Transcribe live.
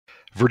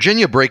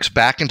Virginia breaks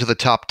back into the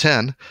top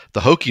 10, the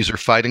Hokies are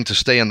fighting to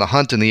stay in the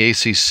hunt in the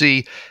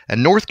ACC,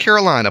 and North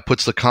Carolina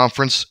puts the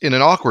conference in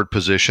an awkward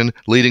position,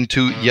 leading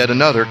to yet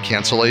another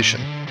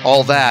cancellation.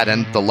 All that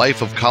and the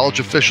life of college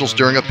officials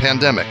during a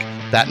pandemic.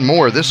 That and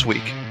more this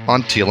week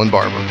on Teal and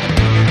Barber.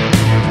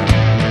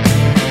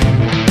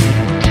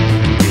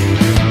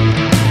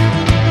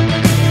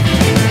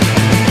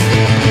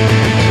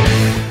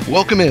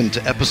 Welcome in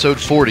to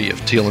episode 40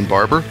 of Teal and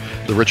Barber,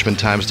 the Richmond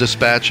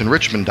Times-Dispatch and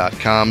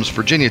Richmond.com's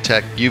Virginia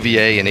Tech,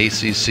 UVA, and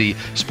ACC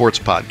sports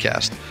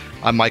podcast.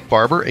 I'm Mike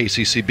Barber,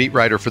 ACC beat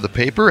writer for the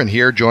paper, and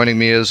here joining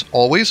me as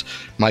always,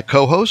 my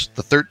co-host,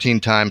 the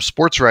 13-time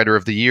Sports Writer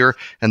of the Year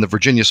and the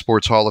Virginia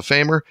Sports Hall of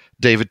Famer,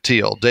 David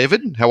Teal.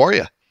 David, how are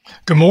you?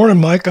 Good morning,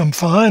 Mike. I'm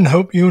fine.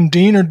 Hope you and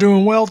Dean are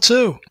doing well,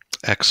 too.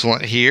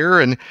 Excellent here.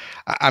 And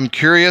I'm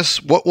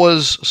curious, what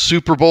was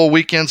Super Bowl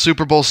weekend,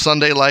 Super Bowl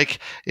Sunday like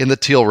in the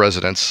Teal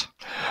residence?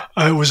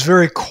 It was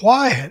very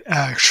quiet,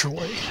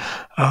 actually.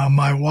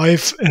 My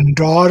wife and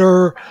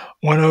daughter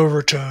went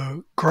over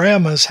to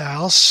Grandma's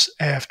house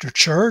after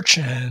church,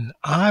 and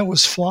I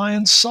was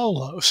flying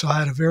solo. So I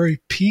had a very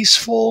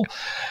peaceful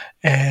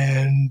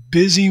and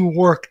busy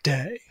work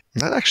day.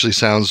 That actually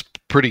sounds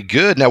pretty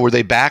good. Now, were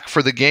they back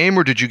for the game,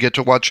 or did you get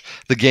to watch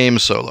the game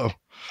solo?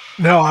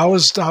 No, I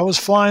was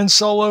flying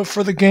solo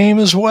for the game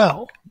as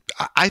well.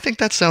 I think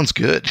that sounds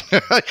good.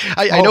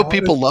 I know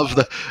people love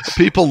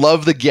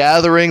the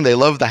gathering. They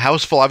love the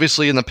house full.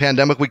 Obviously, in the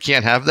pandemic, we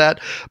can't have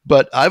that.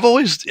 But I've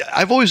always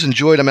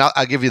enjoyed. I mean,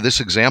 I'll give you this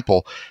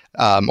example.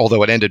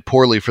 Although it ended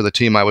poorly for the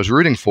team I was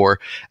rooting for,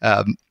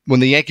 when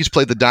the Yankees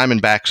played the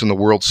Diamondbacks in the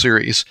World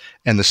Series,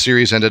 and the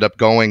series ended up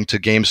going to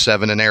Game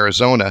 7 in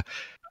Arizona,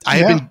 I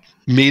had been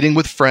meeting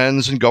with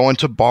friends and going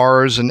to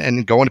bars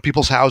and going to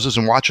people's houses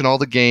and watching all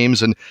the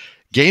games. And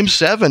Game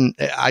 7,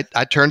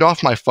 I turned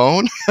off my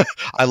phone.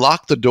 I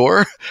locked the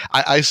door.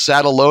 I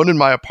sat alone in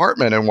my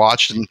apartment and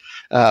watched. And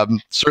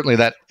certainly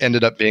that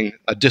ended up being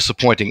a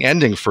disappointing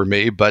ending for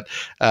me. But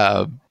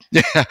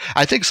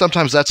I think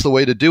sometimes that's the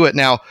way to do it.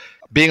 Now,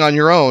 being on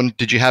your own,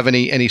 did you have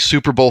any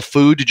Super Bowl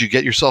food? Did you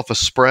get yourself a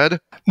spread?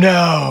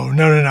 No.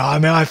 I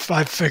mean,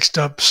 I fixed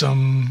up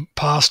some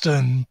pasta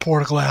and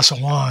poured a glass of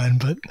wine,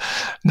 but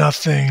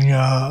nothing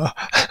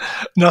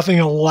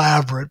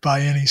elaborate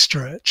by any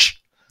stretch.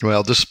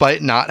 Well,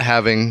 despite not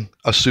having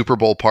a Super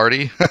Bowl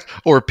party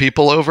or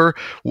people over,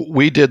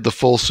 we did the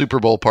full Super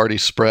Bowl party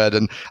spread.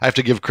 And I have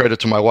to give credit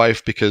to my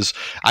wife because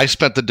I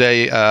spent the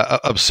day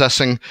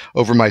obsessing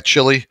over my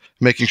chili,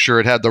 making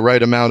sure it had the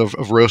right amount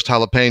of roast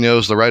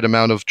jalapenos, the right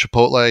amount of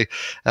chipotle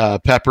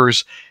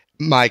peppers.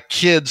 My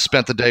kids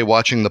spent the day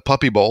watching the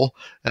Puppy Bowl.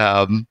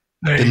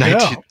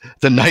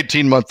 The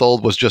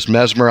 19-month-old was just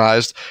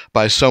mesmerized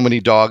by so many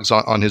dogs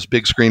on his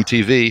big screen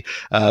TV.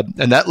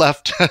 And that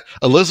left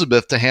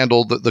Elizabeth to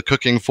handle the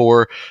cooking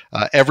for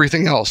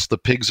everything else, the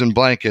pigs in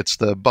blankets,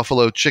 the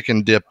buffalo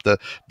chicken dip, the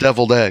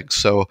deviled eggs.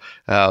 So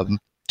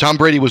Tom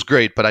Brady was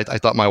great, but I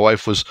thought my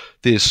wife was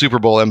the Super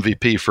Bowl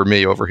MVP for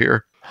me over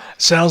here.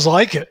 Sounds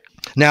like it.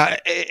 Now,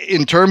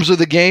 in terms of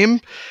the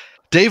game,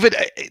 David,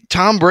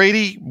 Tom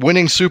Brady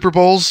winning Super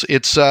Bowls,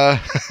 it's a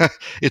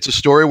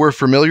story we're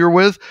familiar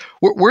with.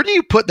 Where do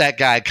you put that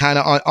guy kind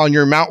of on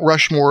your Mount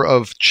Rushmore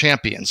of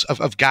champions,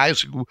 of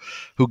guys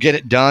who get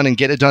it done and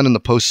get it done in the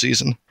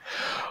postseason?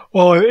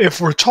 Well,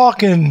 if we're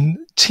talking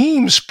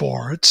team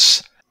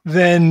sports,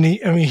 then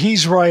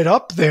he's right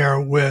up there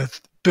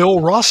with Bill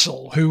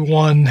Russell, who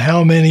won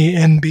how many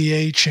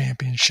NBA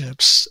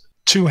championships?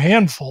 2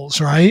 handfuls,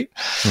 right?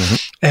 Mm-hmm.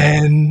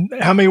 And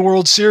how many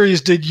World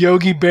Series did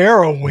Yogi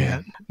Berra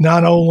win?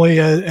 Not only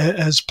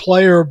as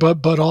player,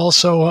 but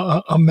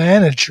also a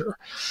manager.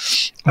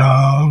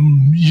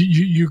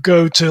 You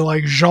go to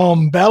like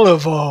Jean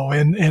Beliveau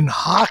in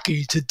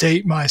hockey, to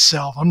date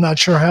myself. I'm not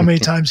sure how many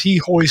times he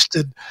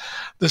hoisted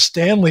the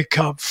Stanley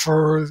Cup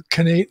for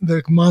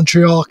the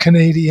Montreal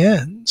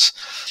Canadiens.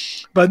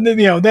 But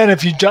then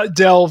if you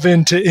delve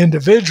into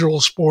individual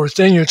sports,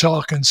 then you're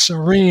talking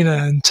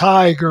Serena and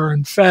Tiger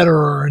and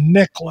Federer and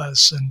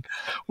Nicklaus, and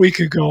we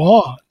could go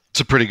on. It's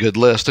a pretty good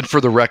list. And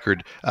for the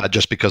record,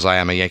 just because I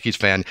am a Yankees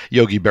fan,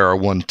 Yogi Berra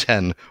won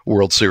 10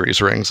 World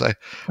Series rings. I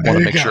want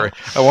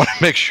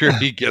to make sure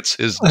he gets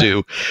his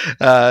due.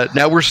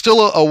 Now, we're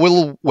still a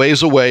little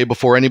ways away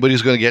before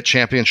anybody's going to get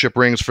championship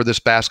rings for this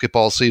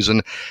basketball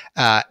season.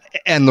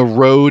 And the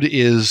road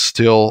is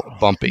still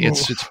bumpy.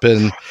 It's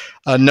been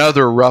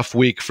another rough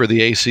week for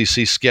the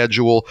ACC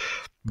schedule.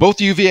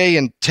 Both UVA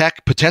and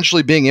Tech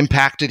potentially being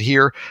impacted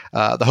here.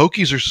 The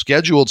Hokies are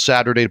scheduled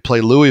Saturday to play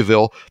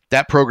Louisville.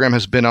 That program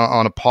has been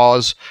on a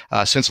pause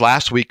since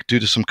last week due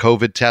to some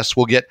COVID tests.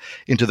 We'll get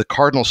into the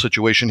Cardinal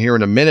situation here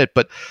in a minute,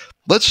 but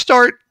let's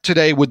start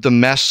today with the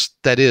mess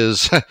that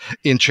is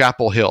in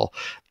Chapel Hill.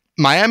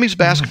 Miami's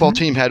basketball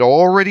team had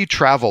already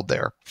traveled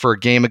there for a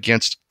game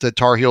against the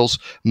Tar Heels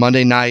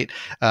Monday night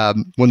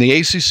when the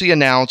ACC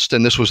announced,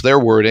 and this was their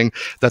wording,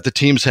 that the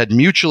teams had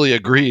mutually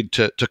agreed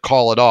to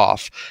call it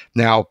off.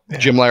 Now,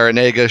 Jim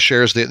Larrañaga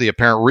shares the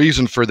apparent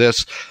reason for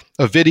this.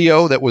 a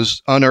video that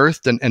was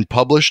unearthed and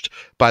published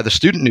by the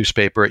student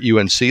newspaper at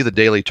UNC, the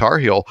Daily Tar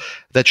Heel,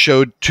 that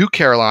showed two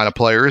Carolina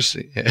players,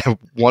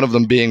 one of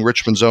them being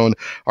Richmond's own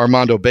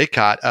Armando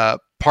Bacot,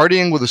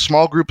 partying with a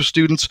small group of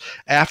students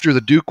after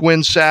the Duke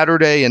win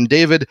Saturday. And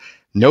David,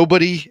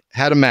 nobody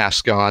had a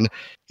mask on.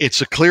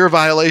 It's a clear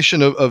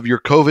violation of your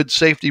COVID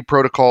safety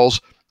protocols.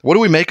 What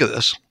do we make of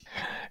this?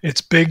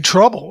 It's big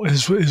trouble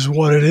is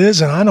what it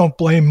is, and I don't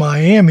blame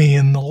Miami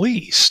in the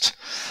least.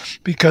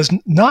 Because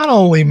not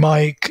only,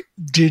 Mike,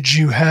 did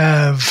you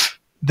have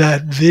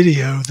that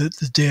video that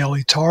the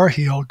Daily Tar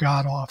Heel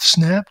got off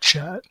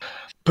Snapchat,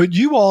 but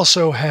you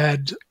also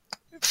had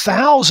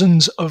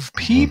thousands of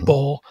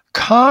people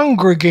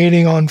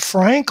congregating on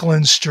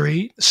Franklin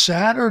Street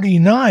Saturday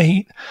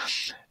night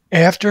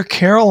after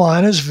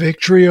Carolina's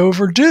victory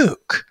over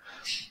Duke.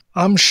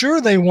 I'm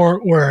sure they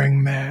weren't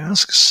wearing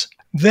masks.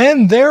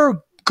 Then they're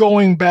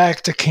going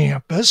back to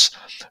campus.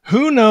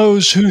 Who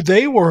knows who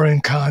they were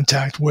in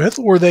contact with?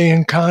 Were they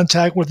in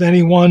contact with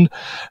anyone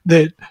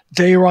that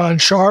Day'Ron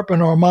Sharpe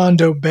and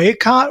Armando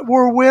Bacot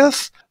were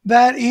with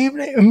that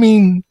evening? I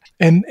mean,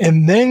 and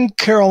then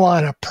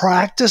Carolina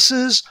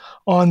practices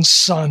on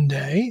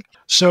Sunday.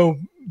 So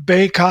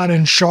Bacot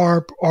and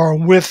Sharpe are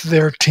with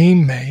their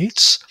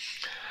teammates.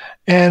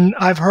 And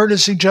I've heard it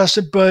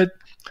suggested, but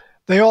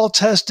they all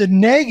tested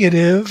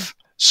negative.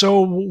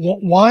 So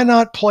why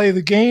not play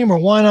the game, or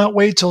why not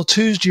wait till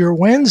Tuesday or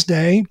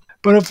Wednesday?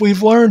 But if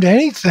we've learned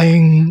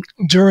anything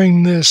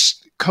during this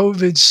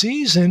COVID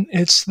season,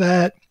 it's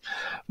that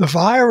the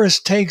virus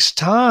takes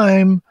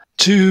time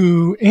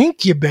to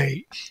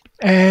incubate.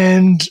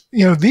 And,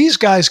 these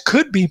guys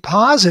could be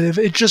positive.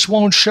 It just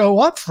won't show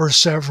up for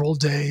several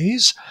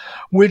days,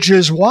 which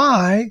is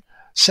why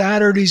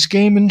Saturday's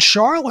game in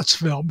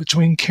Charlottesville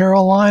between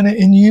Carolina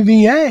and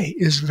UVA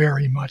is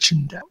very much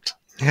in doubt.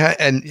 Yeah,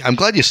 and I'm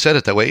glad you said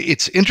it that way.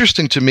 It's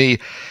interesting to me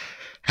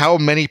how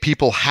many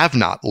people have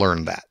not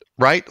learned that,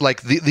 right?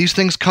 Like these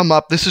things come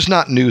up. This is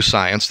not new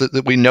science,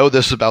 that we know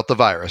this about the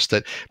virus,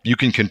 that you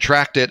can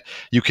contract it.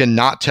 You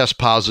cannot test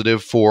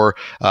positive for,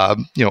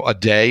 a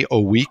day, a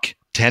week,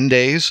 10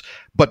 days,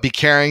 but be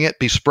carrying it,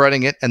 be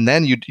spreading it, and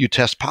then you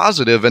test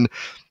positive. And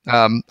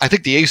I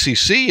think the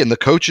ACC and the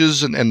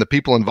coaches and the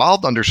people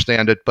involved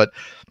understand it, but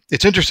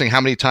it's interesting how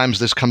many times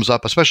this comes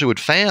up, especially with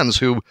fans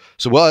who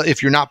say, well,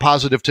 if you're not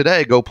positive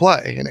today, go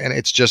play. And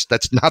it's just,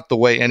 that's not the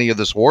way any of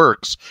this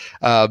works.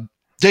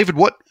 David,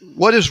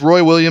 what is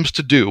Roy Williams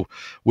to do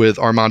with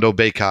Armando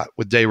Bacot,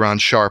 with Day'Ron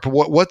Sharpe?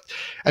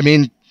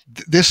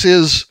 This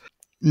is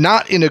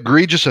not an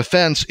egregious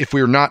offense if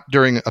we're not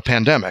during a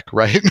pandemic,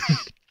 right?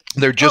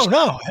 They're just,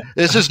 no.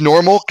 This is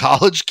normal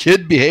college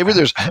kid behavior.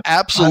 There's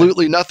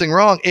absolutely nothing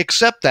wrong,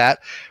 except that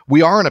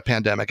we are in a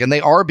pandemic and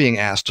they are being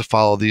asked to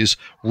follow these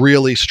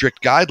really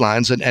strict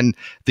guidelines. And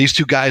these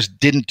two guys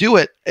didn't do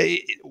it.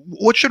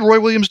 What should Roy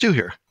Williams do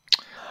here?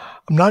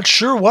 I'm not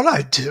sure what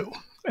I'd do.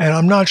 And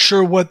I'm not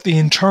sure what the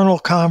internal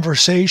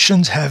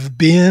conversations have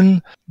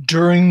been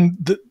during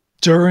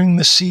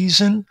the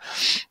season.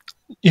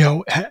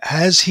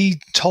 Has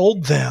he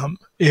told them,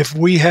 if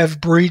we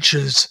have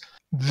breaches,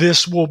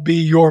 this will be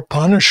your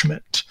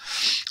punishment?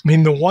 I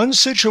mean, the one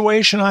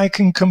situation I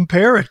can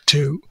compare it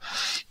to,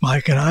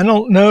 Mike, and I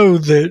don't know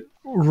that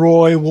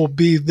Roy will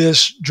be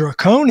this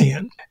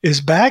draconian, is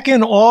back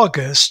in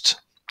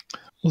August,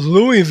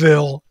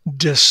 Louisville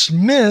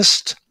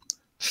dismissed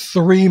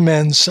 3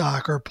 men's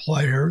soccer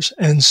players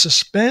and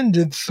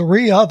suspended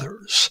 3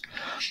 others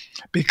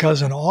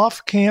because an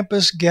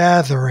off-campus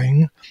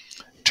gathering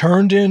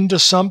turned into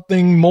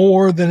something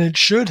more than it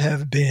should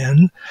have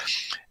been,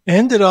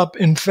 ended up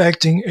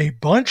infecting a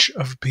bunch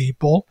of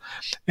people,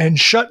 and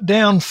shut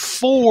down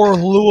 4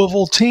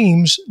 Louisville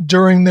teams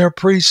during their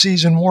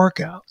preseason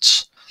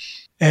workouts.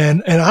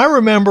 And I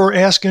remember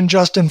asking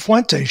Justin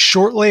Fuentes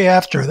shortly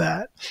after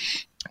that,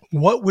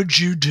 what would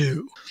you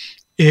do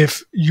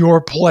if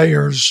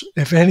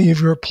any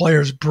of your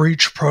players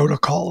breach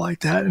protocol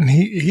like that? And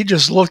he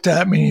just looked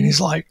at me and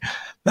he's like,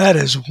 that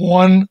is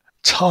one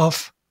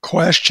tough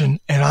question,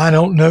 and I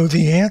don't know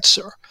the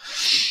answer.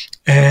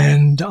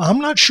 And I'm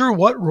not sure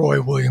what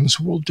Roy Williams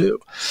will do.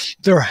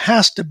 There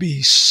has to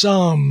be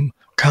some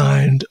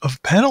kind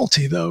of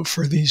penalty, though,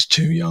 for these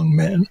 2 young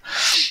men.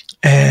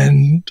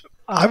 And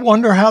I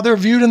wonder how they're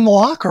viewed in the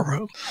locker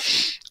room.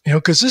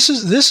 Because this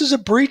is a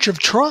breach of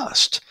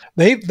trust.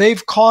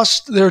 They've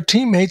cost their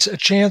teammates a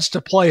chance to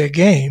play a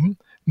game,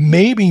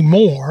 maybe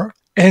more,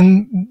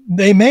 and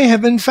they may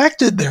have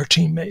infected their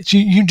teammates.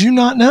 You do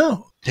not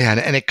know. Yeah,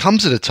 and it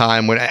comes at a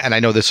time when, and I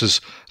know this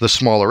is the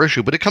smaller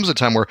issue, but it comes at a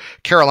time where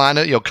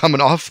Carolina, coming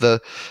off the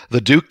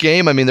Duke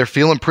game, I mean, they're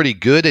feeling pretty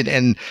good.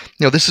 And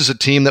this is a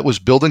team that was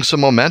building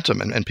some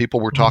momentum, and people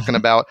were talking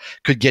about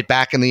could get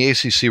back in the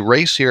ACC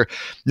race here.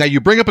 Now,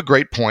 you bring up a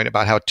great point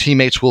about how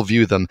teammates will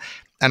view them.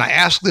 And I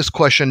ask this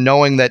question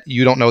knowing that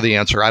you don't know the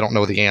answer, I don't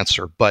know the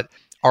answer, but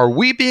are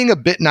we being a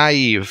bit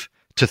naive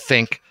to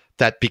think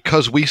that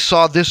because we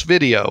saw this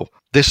video,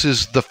 this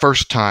is the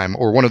first time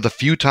or one of the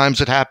few times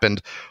it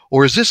happened?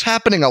 Or is this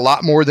happening a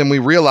lot more than we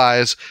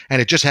realize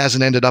and it just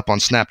hasn't ended up on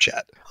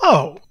Snapchat?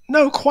 Oh,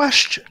 no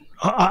question.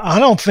 I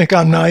don't think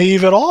I'm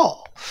naive at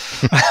all.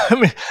 I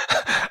mean,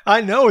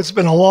 I know it's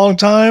been a long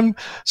time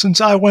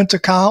since I went to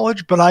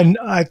college, but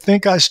I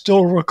think I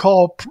still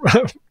recall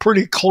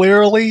pretty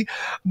clearly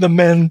the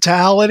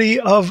mentality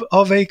of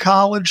a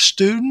college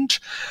student.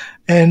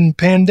 And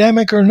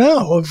pandemic or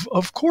no,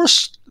 of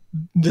course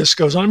this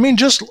goes on. I mean,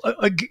 just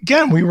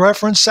again, we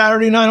referenced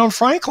Saturday night on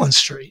Franklin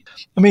Street.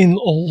 I mean,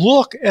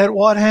 look at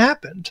what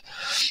happened.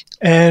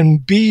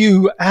 And be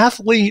you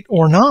athlete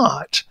or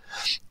not,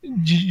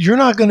 you're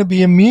not going to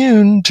be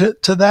immune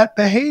to that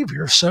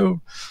behavior. So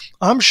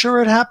I'm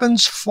sure it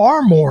happens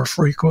far more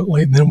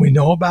frequently than we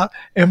know about,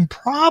 and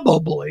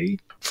probably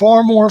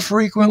far more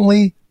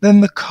frequently than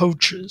the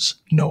coaches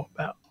know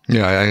about.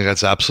 Yeah, I think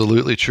that's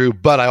absolutely true.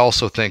 But I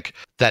also think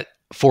that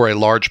for a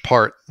large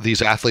part,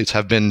 these athletes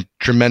have been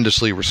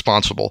tremendously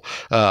responsible,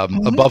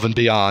 above and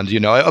beyond,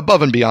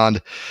 above and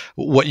beyond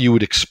what you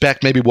would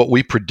expect, maybe what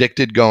we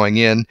predicted going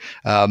in.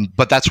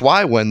 But that's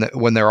why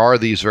when there are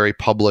these very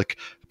public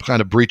kind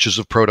of breaches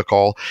of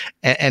protocol,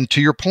 and to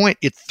your point,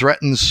 it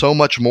threatens so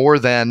much more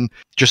than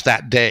just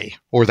that day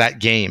or that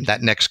game,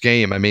 that next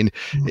game. I mean,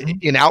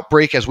 an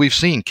outbreak, as we've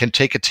seen, can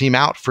take a team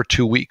out for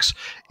 2 weeks.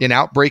 An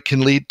outbreak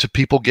can lead to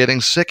people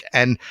getting sick.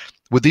 And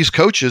with these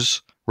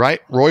coaches,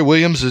 right? Roy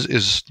Williams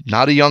is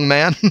not a young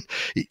man.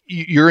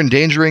 You're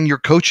endangering your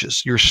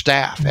coaches, your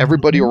staff,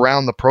 everybody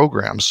around the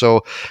program.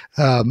 So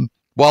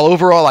while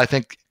overall, I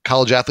think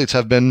college athletes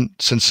have been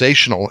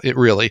sensational,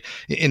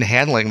 in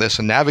handling this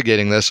and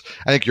navigating this,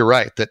 I think you're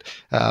right that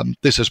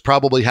this has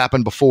probably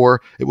happened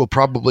before. It will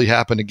probably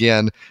happen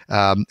again.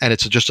 And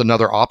it's just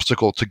another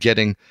obstacle to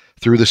getting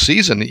through the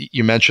season.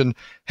 You mentioned,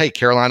 hey,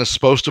 Carolina's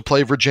supposed to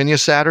play Virginia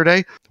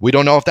Saturday. We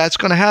don't know if that's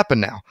going to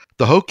happen now.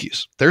 The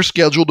Hokies, they're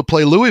scheduled to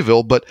play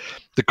Louisville, but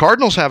the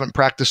Cardinals haven't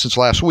practiced since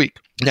last week.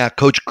 Now,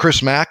 Coach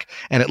Chris Mack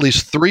and at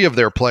least 3 of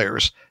their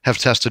players have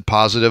tested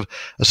positive.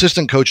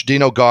 Assistant coach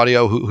Dino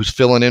Gaudio, who's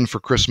filling in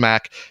for Chris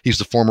Mack, he's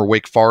the former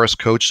Wake Forest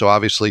coach, so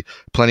obviously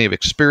plenty of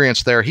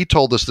experience there. He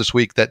told us this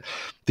week that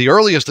the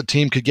earliest the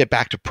team could get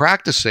back to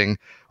practicing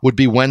would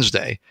be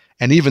Wednesday,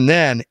 and even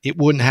then, it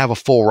wouldn't have a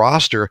full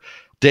roster.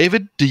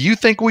 David, do you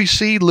think we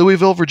see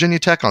Louisville, Virginia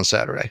Tech on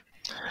Saturday?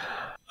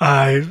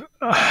 I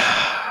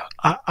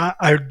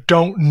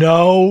don't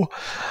know.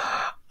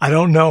 I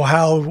don't know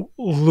how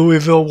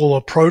Louisville will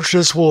approach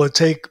this. Will it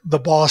take the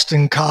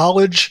Boston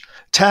College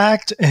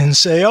tact and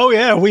say, "Oh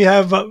yeah, we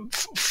have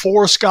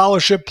 4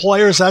 scholarship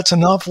players. That's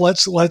enough.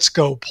 Let's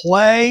go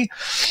play."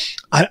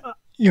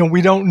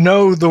 We don't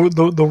know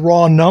the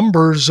raw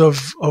numbers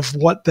of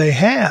what they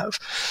have.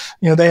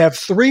 They have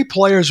 3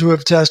 players who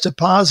have tested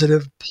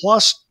positive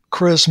plus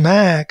Chris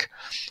Mack.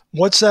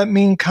 What's that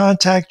mean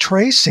contact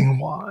tracing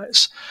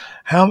wise?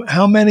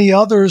 How many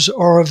others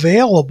are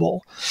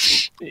available?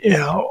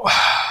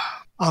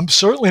 I'm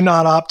certainly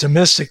not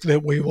optimistic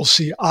that we will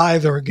see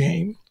either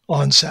game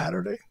on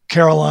Saturday.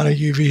 Carolina,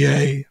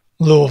 UVA,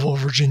 Louisville,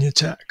 Virginia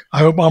Tech. I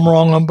hope I'm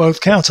wrong on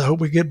both counts. I hope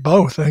we get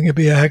both. I think it'd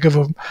be a heck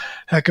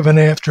of an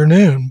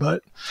afternoon.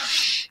 But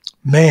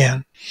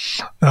man,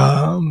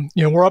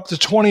 we're up to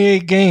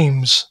 28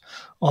 games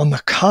on the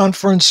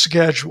conference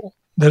schedule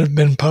that have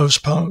been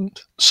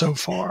postponed so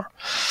far.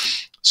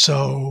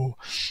 So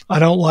I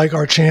don't like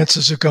our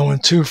chances of going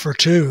 2 for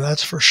 2.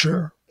 That's for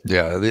sure.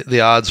 Yeah,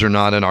 the odds are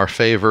not in our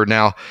favor.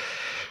 Now,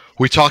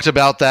 we talked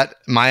about that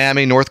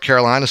Miami, North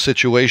Carolina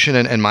situation,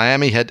 and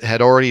Miami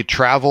had already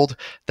traveled.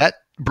 That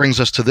brings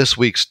us to this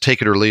week's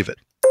Take It or Leave It.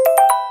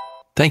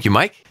 Thank you,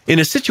 Mike. In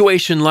a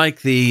situation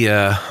like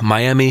the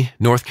Miami,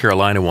 North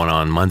Carolina one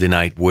on Monday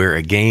night, where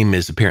a game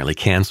is apparently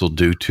canceled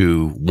due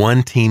to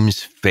one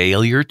team's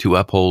failure to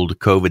uphold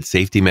COVID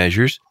safety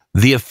measures,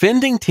 the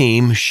offending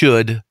team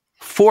should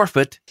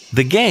forfeit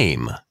the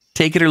game.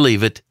 Take it or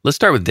leave it. Let's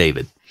start with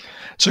David.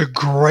 It's a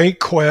great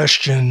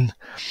question.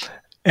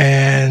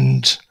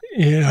 And,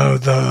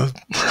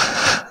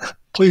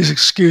 please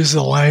excuse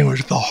the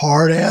language, the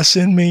hard ass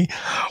in me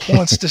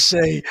wants to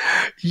say,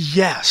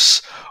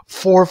 yes,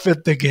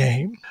 forfeit the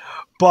game.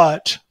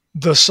 But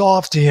the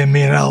softy in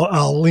me, and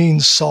I'll lean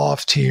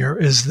soft here,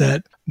 is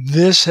that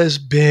this has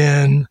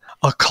been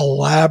a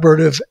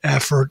collaborative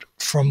effort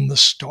from the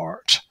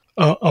start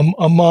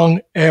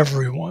among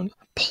everyone.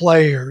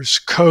 Players,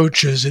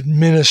 coaches,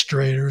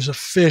 administrators,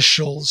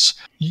 officials,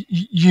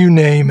 you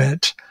name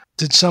it.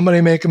 Did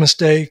somebody make a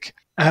mistake?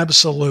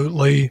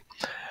 Absolutely.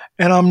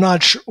 And I'm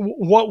not sure,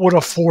 what would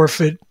a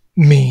forfeit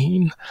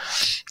mean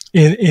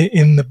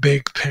in the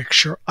big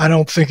picture? I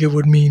don't think it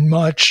would mean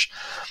much.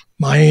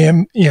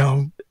 Miami,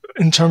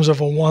 in terms of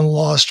a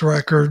one-loss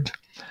record.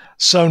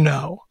 So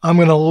no, I'm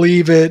going to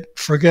leave it,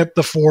 forget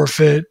the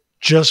forfeit,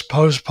 just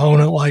postpone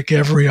it like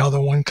every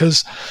other one.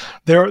 Because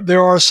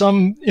there are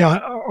some,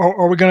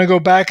 are we going to go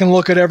back and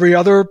look at every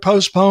other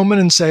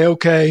postponement and say,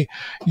 okay,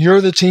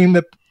 you're the team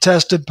that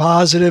tested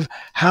positive.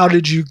 How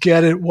did you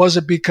get it? Was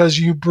it because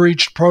you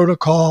breached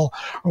protocol,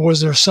 or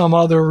was there some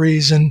other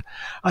reason?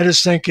 I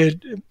just think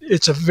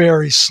it's a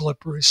very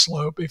slippery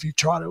slope if you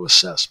try to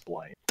assess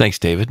blame. Thanks,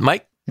 David.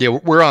 Mike? Yeah,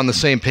 we're on the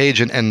same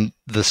page. And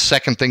the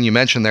second thing you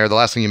mentioned there, the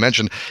last thing you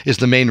mentioned, is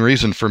the main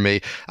reason for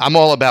me. I'm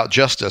all about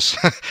justice.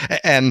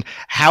 And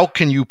how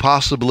can you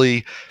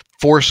possibly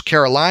force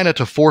Carolina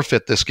to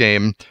forfeit this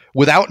game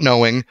without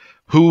knowing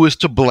who is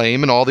to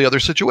blame in all the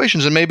other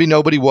situations? And maybe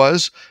nobody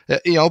was,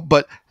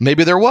 but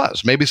maybe there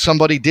was. Maybe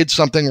somebody did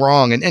something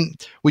wrong,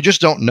 and we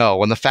just don't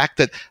know. And the fact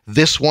that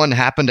this one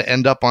happened to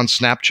end up on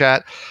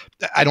Snapchat,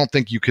 I don't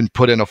think you can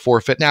put in a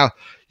forfeit. Now,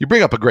 you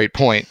bring up a great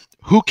point.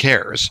 Who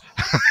cares,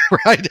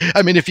 right?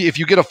 I mean, if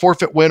you get a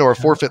forfeit win or a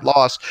forfeit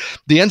loss,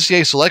 the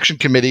NCAA selection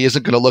committee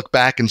isn't going to look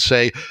back and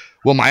say,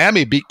 well,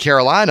 Miami beat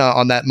Carolina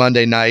on that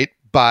Monday night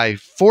by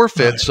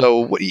forfeit. Right.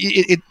 So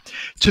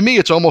to me,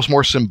 it's almost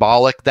more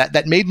symbolic.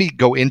 That made me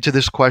go into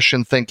this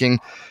question thinking,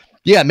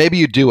 yeah, maybe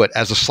you do it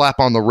as a slap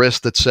on the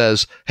wrist that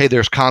says, hey,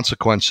 there's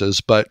consequences,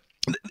 but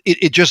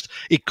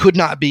it could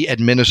not be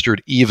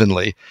administered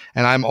evenly.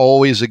 And I'm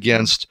always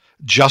against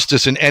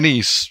justice in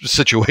any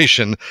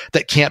situation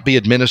that can't be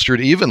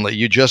administered evenly.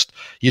 You just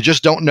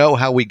don't know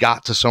how we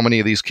got to so many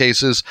of these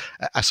cases.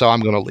 So I'm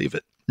going to leave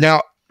it.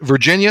 Now,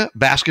 Virginia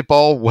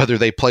basketball, whether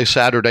they play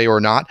Saturday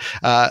or not,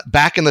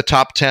 back in the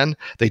top 10.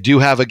 They do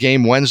have a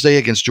game Wednesday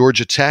against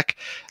Georgia Tech.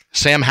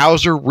 Sam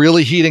Hauser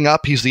really heating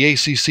up. He's the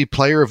ACC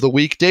Player of the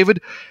Week. David,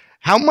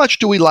 how much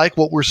do we like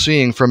what we're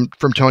seeing from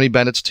Tony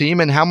Bennett's team,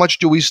 and how much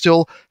do we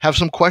still have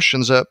some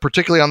questions,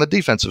 particularly on the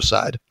defensive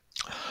side?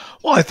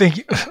 Well, I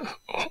think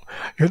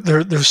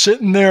they're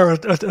sitting there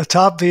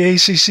atop the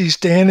ACC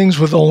standings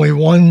with only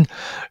one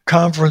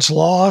conference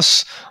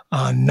loss,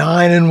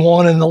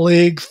 9-1 in the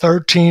league,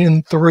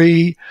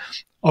 13-3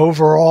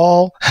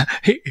 overall.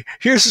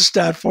 Here's a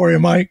stat for you,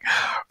 Mike.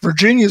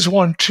 Virginia's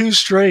won 2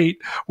 straight,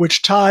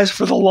 which ties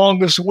for the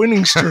longest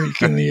winning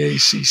streak in the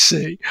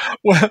ACC,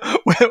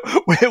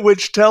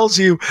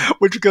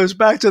 which goes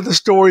back to the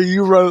story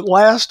you wrote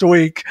last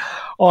week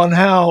on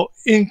how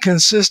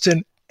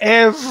inconsistent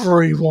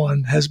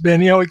everyone has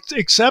been,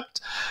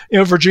 except,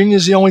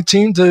 Virginia's the only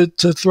team to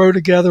throw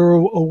together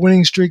a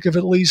winning streak of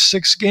at least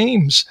 6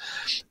 games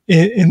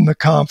in the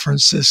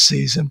conference this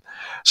season.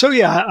 So,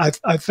 yeah,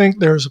 I think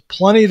there's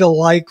plenty to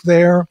like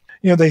there.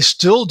 They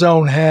still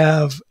don't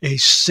have a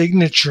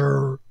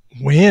signature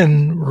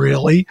win,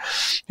 really.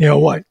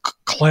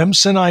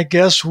 Clemson, I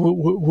guess,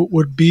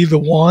 would be the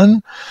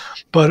one.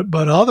 But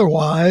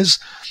otherwise,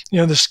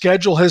 the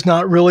schedule has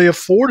not really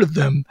afforded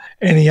them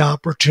any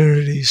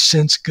opportunities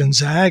since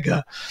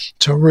Gonzaga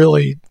to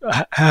really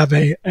have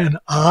an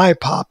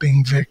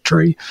eye-popping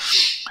victory.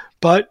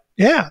 But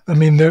yeah, I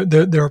mean,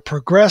 they're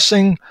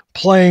progressing,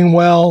 playing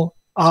well.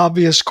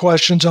 Obvious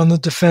questions on the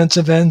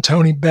defensive end.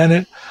 Tony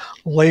Bennett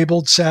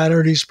labeled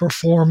Saturday's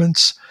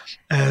performance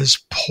as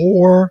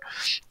poor.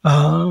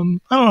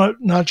 I'm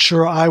not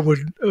sure I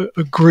would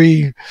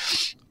agree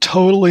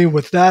totally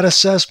with that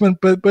assessment,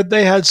 but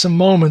they had some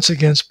moments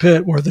against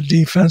Pitt where the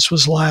defense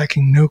was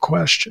lacking, no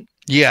question.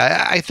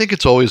 Yeah, I think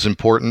it's always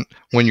important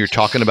when you're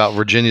talking about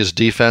Virginia's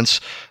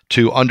defense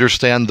to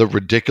understand the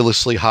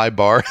ridiculously high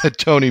bar that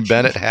Tony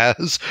Bennett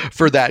has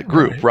for that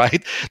group,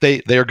 right?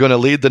 They are going to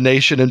lead the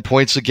nation in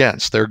points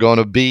against. They're going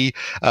to be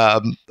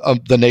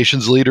the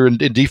nation's leader in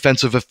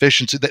defensive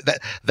efficiency.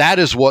 That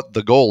is what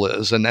the goal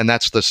is, and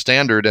that's the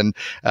standard. And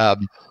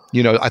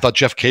I thought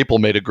Jeff Capel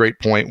made a great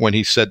point when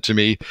he said to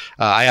me,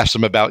 I asked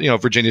him about,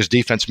 Virginia's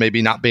defense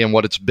maybe not being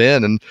what it's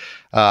been.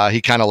 And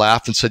he kind of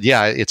laughed and said,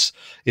 yeah, it's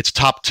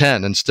top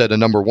 10 instead of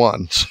number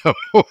 1. So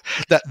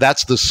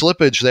that's the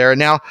slippage there.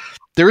 Now,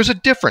 there is a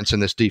difference in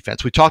this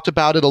defense. We talked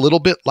about it a little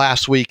bit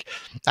last week.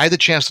 I had the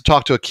chance to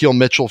talk to Akil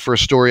Mitchell for a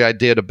story I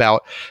did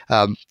about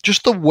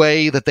just the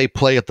way that they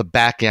play at the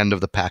back end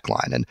of the pack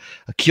line. And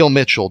Akil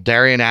Mitchell,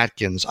 Darian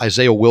Atkins,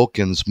 Isaiah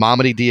Wilkins,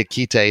 Mamadi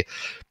Diakite,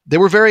 they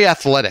were very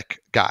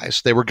athletic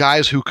guys. They were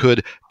guys who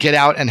could get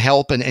out and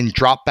help and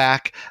drop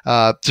back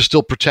to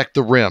still protect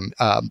the rim.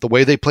 The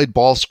way they played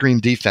ball screen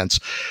defense.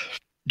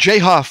 Jay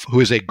Huff, who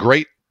is a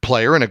great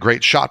player and a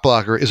great shot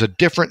blocker, is a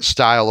different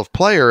style of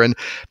player, and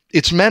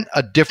it's meant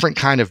a different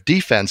kind of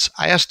defense.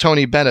 I asked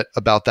Tony Bennett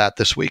about that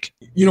this week.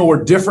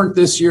 We're different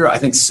this year. I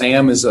think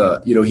Sam is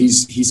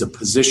he's a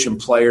position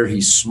player.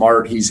 He's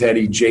smart. He's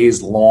heady.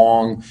 Jay's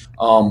long,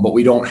 but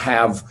we don't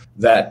have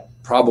that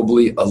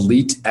probably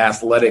elite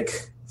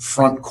athletic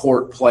front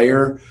court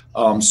player.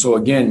 So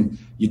again,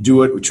 you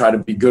do it. We try to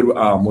be good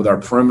with our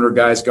perimeter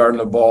guys guarding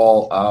the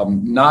ball.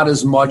 Not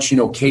as much,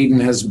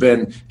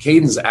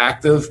 Caden's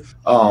active,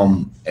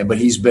 but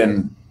he's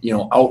been,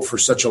 out for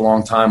such a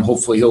long time.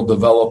 Hopefully he'll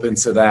develop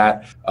into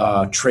that.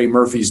 Trey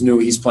Murphy's new.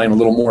 He's playing a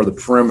little more of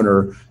the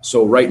perimeter.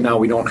 So right now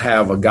we don't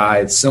have a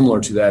guy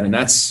similar to that. And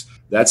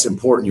that's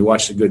important. You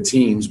watch the good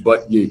teams,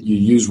 but you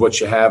use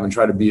what you have and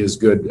try to be as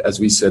good, as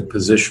we said,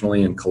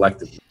 positionally and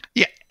collectively.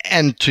 Yeah.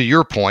 And to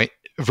your point,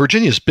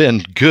 Virginia's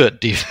been good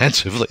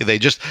defensively. They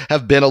just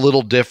have been a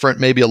little different,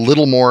 maybe a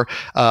little more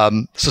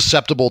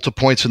susceptible to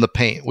points in the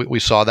paint. We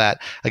saw that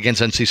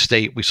against NC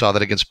State. We saw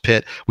that against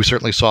Pitt. We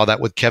certainly saw that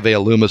with Keve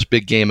Aluma's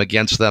big game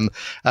against them.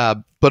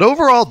 But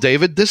overall,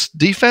 David, this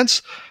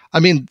defense,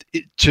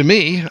 to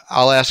me,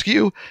 I'll ask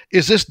you,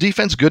 is this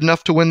defense good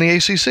enough to win the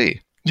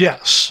ACC?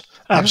 Yes.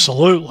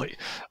 Absolutely.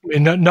 I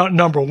mean, not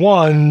number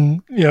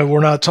one, we're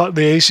not talking,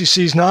 the ACC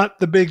is not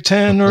the Big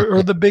 10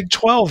 or the Big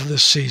 12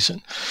 this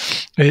season.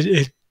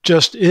 It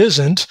just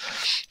isn't.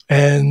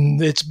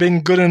 And it's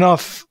been good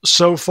enough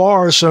so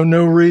far, so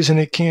no reason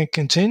it can't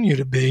continue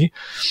to be.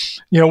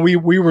 We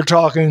were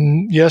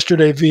talking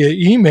yesterday via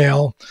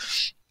email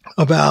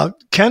about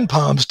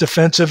KenPom's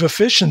defensive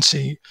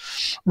efficiency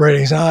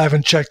ratings. Now, I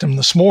haven't checked them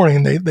this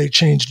morning. They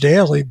change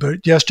daily,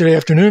 but yesterday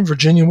afternoon,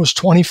 Virginia was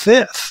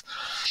 25th,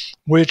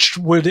 which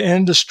would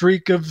end a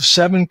streak of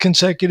 7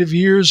 consecutive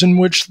years in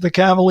which the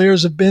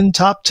Cavaliers have been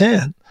top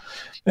 10.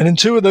 And in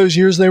 2 of those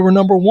years, they were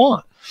number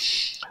 1.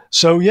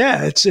 So,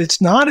 yeah,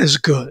 it's not as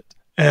good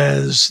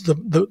as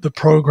the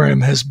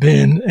program has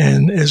been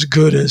and as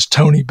good as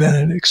Tony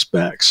Bennett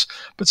expects.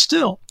 But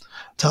still,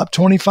 top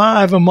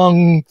 25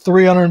 among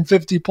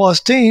 350-plus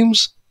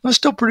teams, that's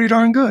still pretty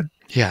darn good.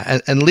 Yeah,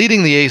 and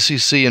leading the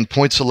ACC in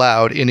points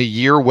allowed in a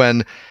year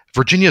when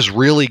Virginia's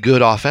really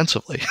good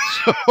offensively.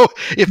 So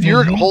if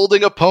you're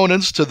holding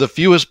opponents to the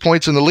fewest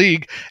points in the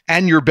league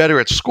and you're better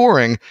at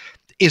scoring,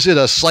 is it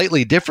a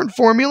slightly different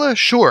formula?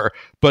 Sure,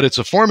 but it's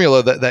a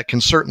formula that can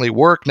certainly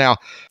work. Now,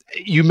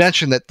 you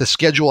mentioned that the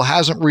schedule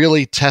hasn't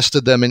really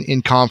tested them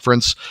in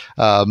conference.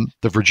 The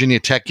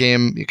Virginia Tech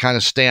game, it kind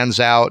of stands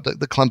out.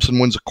 The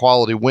Clemson wins a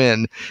quality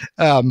win.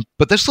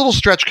 But this little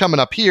stretch coming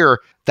up here,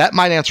 that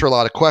might answer a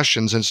lot of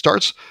questions, and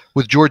starts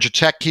with Georgia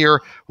Tech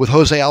here, with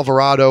Jose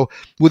Alvarado,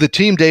 with a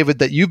team, David,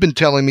 that you've been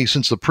telling me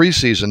since the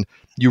preseason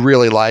you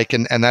really like,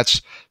 and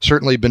that's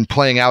certainly been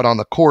playing out on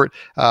the court.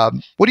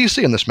 What do you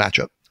see in this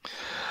matchup?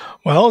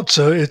 Well, it's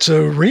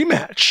a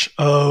rematch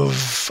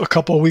of a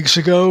couple of weeks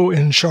ago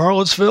in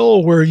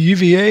Charlottesville, where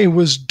UVA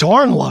was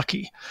darn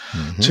lucky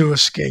to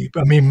escape.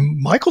 I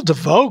mean, Michael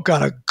DeVoe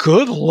got a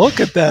good look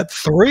at that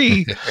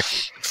three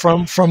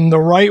from the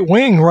right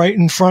wing, right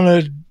in front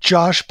of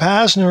Josh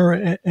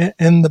Pazner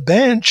and the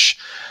bench,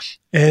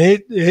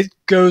 and it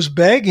goes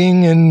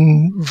begging,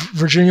 and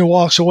Virginia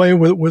walks away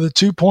with a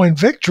 2-point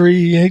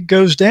victory. It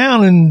goes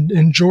down,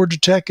 and Georgia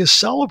Tech is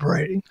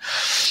celebrating.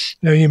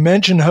 Now, you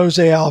mentioned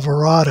Jose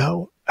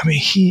Alvarado. I mean,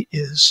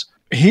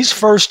 he's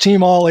first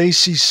team all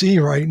ACC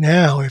right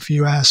now, if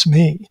you ask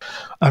me.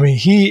 I mean,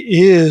 he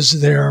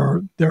is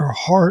their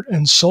heart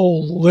and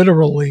soul,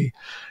 literally.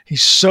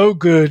 He's so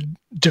good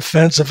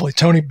defensively.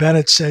 Tony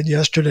Bennett said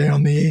yesterday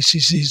on the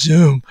ACC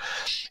Zoom,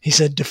 he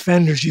said,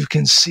 defenders, you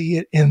can see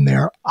it in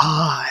their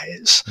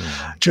eyes,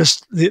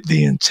 just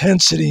the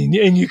intensity.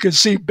 And you could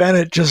see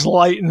Bennett just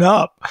lighten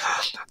up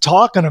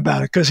talking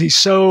about it because he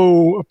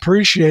so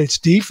appreciates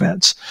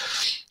defense.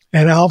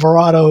 And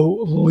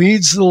Alvarado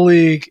leads the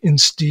league in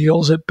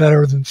steals at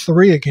better than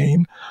 3 a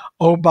game.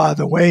 Oh, by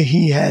the way,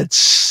 he had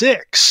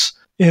 6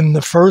 in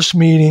the first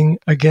meeting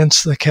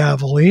against the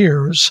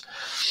Cavaliers.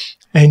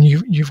 And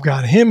you've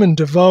got him and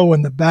DeVoe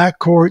in the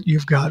backcourt.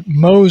 You've got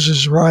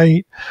Moses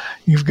Wright.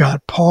 You've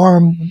got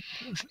Parham.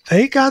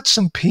 They got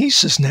some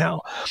pieces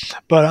now.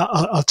 But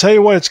I'll tell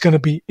you what, it's going to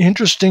be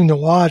interesting to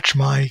watch,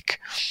 Mike.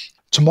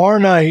 Tomorrow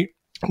night,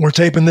 we're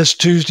taping this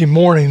Tuesday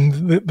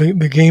morning.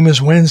 The game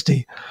is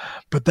Wednesday.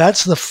 But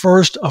that's the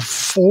first of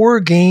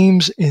 4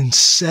 games in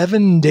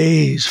 7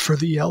 days for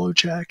the Yellow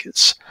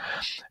Jackets.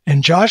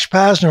 And Josh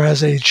Pazner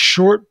has a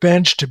short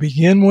bench to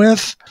begin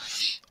with.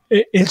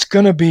 It's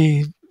going to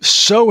be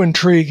so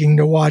intriguing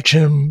to watch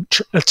him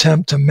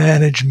attempt to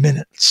manage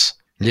minutes.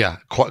 Yeah,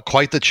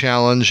 quite the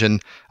challenge,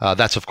 and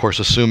that's, of course,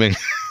 assuming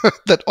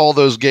that all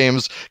those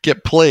games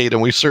get played, and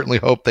we certainly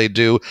hope they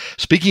do.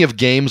 Speaking of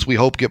games we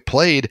hope get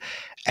played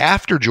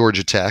after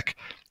Georgia Tech,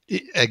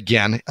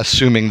 again,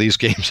 assuming these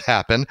games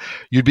happen,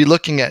 you'd be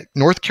looking at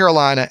North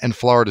Carolina and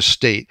Florida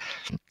State.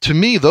 To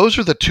me, those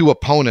are the 2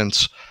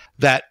 opponents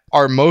that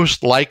are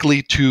most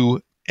likely to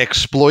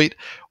exploit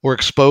or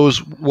expose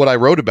what I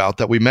wrote about,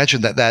 that we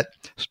mentioned, that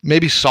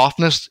maybe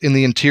softness in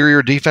the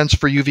interior defense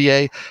for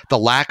UVA, the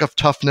lack of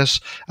toughness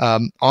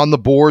on the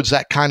boards,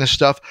 that kind of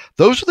stuff.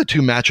 Those are the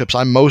 2 matchups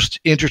I'm most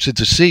interested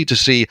to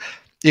see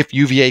if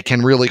UVA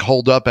can really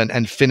hold up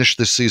and finish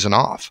this season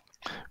off.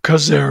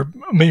 Because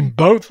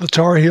both the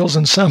Tar Heels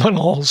and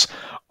Seminoles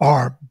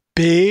are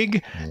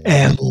big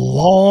and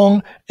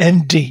long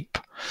and deep.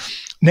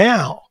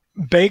 Now,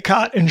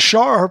 Bacot and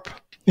Sharp,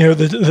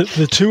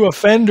 the 2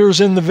 offenders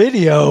in the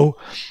video,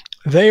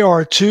 they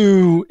are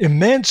 2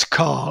 immense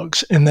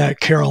cogs in that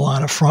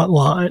Carolina front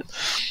line.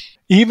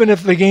 Even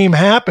if the game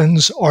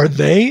happens, are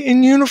they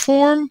in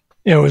uniform?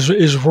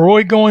 Is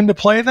Roy going to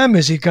play them?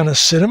 Is he going to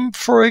sit them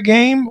for a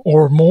game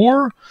or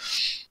more?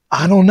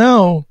 I don't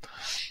know.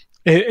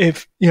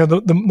 If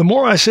the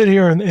more I sit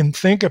here and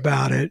think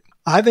about it,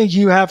 I think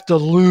you have to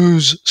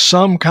lose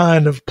some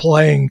kind of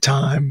playing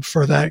time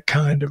for that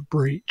kind of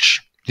breach.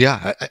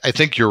 Yeah, I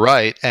think you're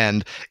right.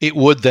 And it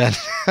would then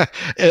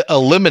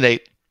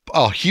eliminate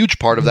a huge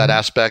part of that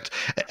aspect.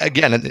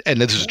 Again, and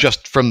this is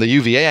just from the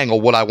UVA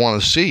angle, what I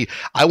want to see.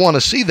 I want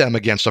to see them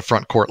against a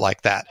front court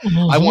like that.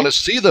 I want to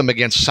see them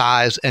against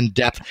size and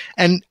depth.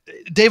 And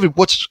David,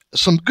 what's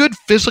some good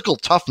physical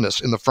toughness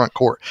in the front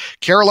court?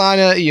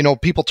 Carolina,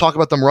 people talk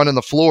about them running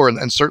the floor,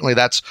 and certainly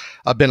that's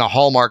been a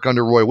hallmark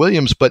under Roy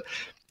Williams, but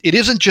it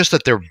isn't just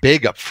that they're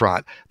big up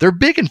front. They're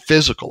big and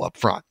physical up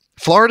front.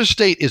 Florida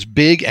State is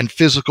big and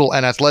physical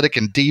and athletic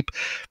and deep.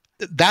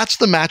 That's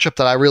the matchup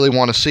that I really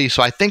want to see.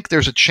 So I think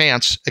there's a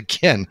chance,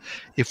 again,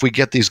 if we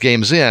get these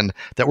games in,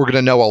 that we're going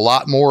to know a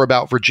lot more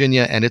about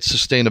Virginia and its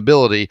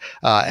sustainability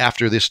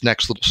after this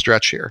next little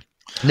stretch here.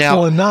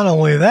 Now, and not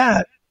only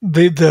that,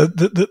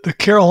 the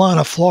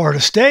Carolina Florida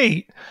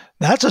State,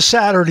 that's a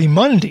Saturday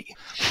Monday.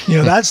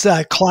 That's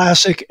that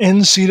classic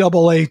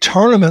NCAA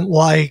tournament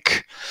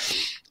like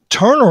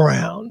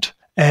turnaround,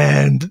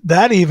 and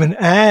that even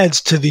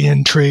adds to the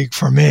intrigue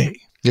for me.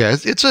 Yeah,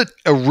 it's a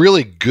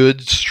really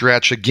good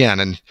stretch again,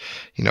 and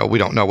we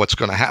don't know what's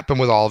going to happen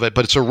with all of it,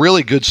 but it's a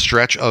really good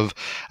stretch of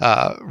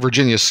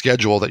Virginia's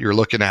schedule that you're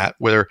looking at,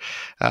 where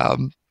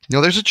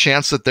there's a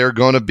chance that they're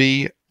going to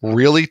be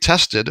really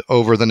tested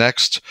over the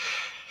next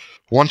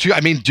 1-2.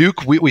 I mean,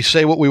 Duke, we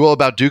say what we will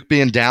about Duke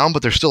being down,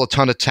 but there's still a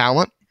ton of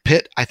talent.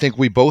 Pitt, I think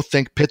we both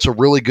think Pitt's a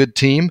really good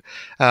team.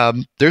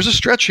 There's a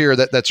stretch here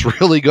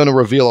that's really going to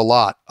reveal a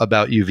lot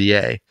about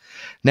UVA.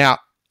 Now,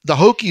 the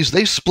Hokies,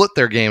 they split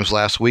their games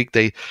last week.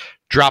 They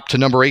dropped to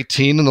number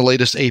 18 in the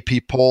latest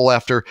AP poll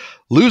after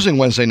losing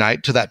Wednesday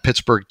night to that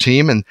Pittsburgh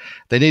team, and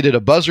they needed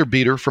a buzzer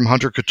beater from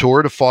Hunter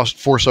Couture to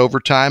force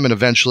overtime and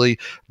eventually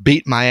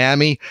beat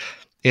Miami.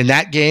 In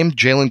that game,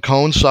 Jalen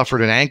Cone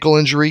suffered an ankle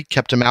injury,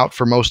 kept him out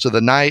for most of the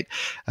night.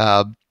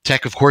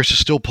 Tech, of course, is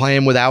still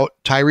playing without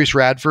Tyrese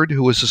Radford,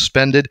 who was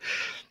suspended.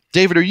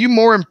 David, are you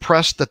more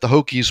impressed that the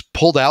Hokies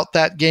pulled out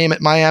that game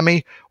at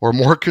Miami, or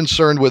more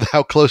concerned with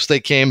how close they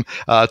came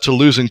to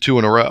losing 2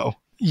 in a row?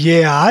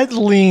 Yeah, I'd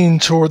lean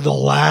toward the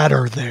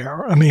latter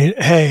there. I mean,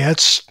 hey,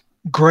 that's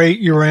great.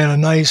 You ran a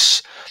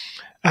nice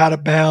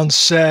out-of-bounds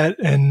set,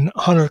 and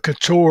Hunter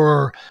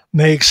Couture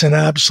makes an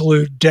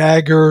absolute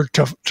dagger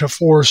to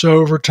force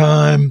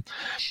overtime,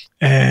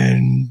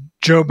 and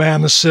Joe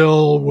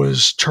Bamisile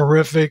was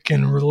terrific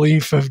in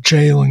relief of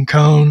Jalen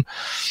Cone.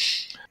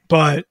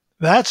 But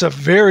that's a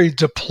very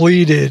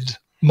depleted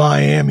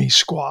Miami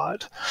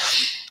squad.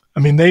 I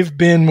mean, they've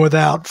been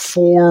without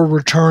 4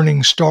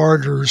 returning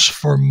starters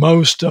for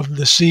most of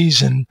the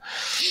season,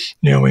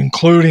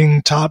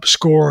 including top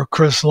scorer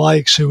Chris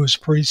Likes, who was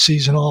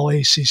preseason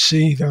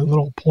All-ACC, their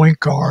little point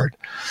guard.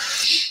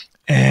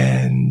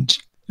 And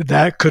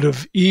that could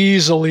have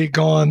easily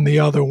gone the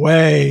other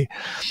way,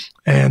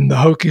 and the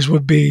Hokies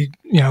would be,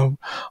 on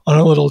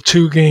a little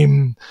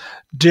 2-game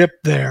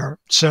dip there.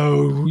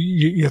 So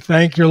you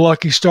thank your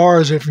lucky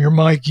stars if you're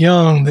Mike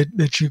Young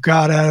that you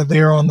got out of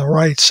there on the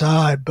right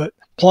side, but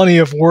plenty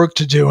of work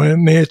to do. And I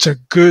mean, it's a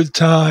good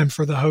time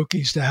for the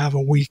Hokies to have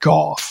a week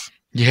off.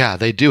 Yeah,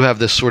 they do have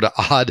this sort of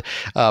odd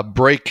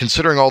break,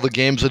 considering all the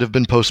games that have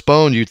been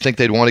postponed. You'd think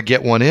they'd want to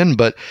get one in,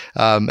 but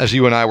as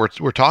you and I were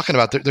talking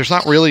about, there's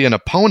not really an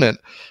opponent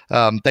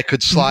that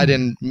could slide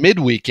in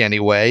midweek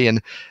anyway.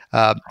 And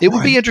it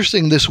would be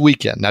interesting this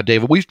weekend. Now,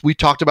 David, we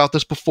talked about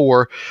this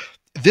before.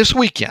 This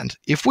weekend,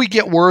 if we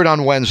get word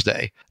on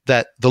Wednesday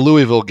that the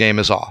Louisville game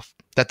is off,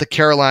 that the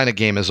Carolina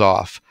game is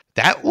off,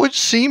 that would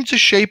seem to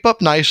shape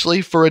up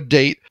nicely for a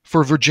date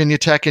for Virginia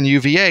Tech and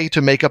UVA to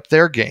make up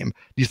their game.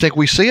 Do you think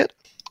we see it?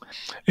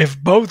 If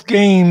both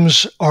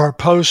games are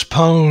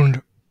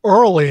postponed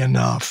early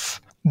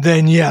enough,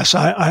 then yes,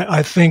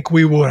 I think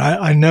we would.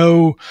 I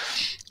know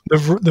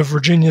the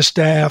Virginia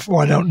staff,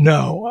 or I don't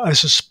know, I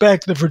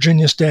suspect the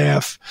Virginia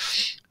staff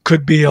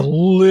could be a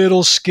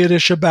little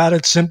skittish about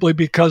it simply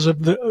because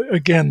of the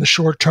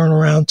short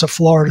turnaround to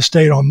Florida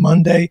State on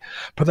Monday.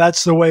 But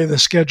that's the way the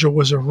schedule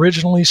was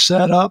originally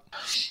set up.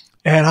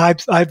 And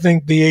I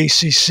think the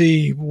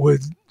ACC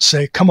would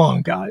say, come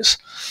on, guys.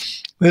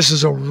 This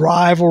is a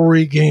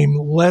rivalry game.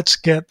 Let's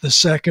get the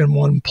second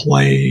one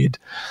played.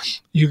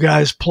 You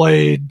guys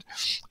played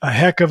a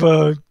heck of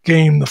a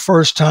game the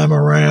first time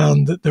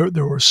around.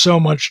 There was so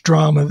much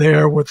drama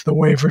there with the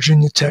way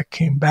Virginia Tech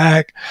came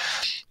back.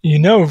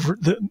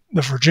 The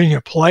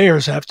Virginia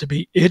players have to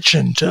be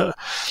itching to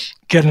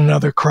get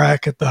another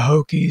crack at the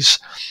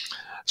Hokies.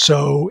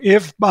 So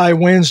if by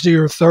Wednesday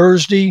or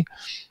Thursday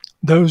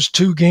those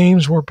 2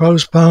 games were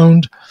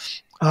postponed,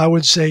 I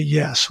would say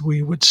yes,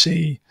 we would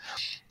see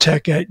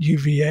Tech at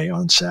UVA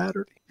on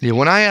Saturday. Yeah,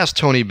 when I asked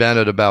Tony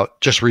Bennett about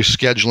just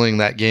rescheduling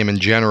that game in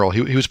general,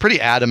 he was pretty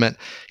adamant.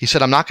 He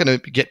said, I'm not going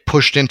to get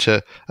pushed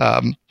into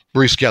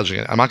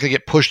rescheduling it. I'm not going to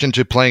get pushed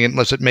into playing it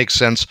unless it makes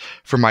sense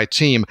for my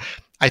team.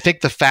 I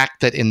think the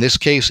fact that in this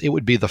case it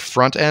would be the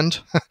front end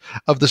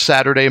of the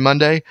Saturday,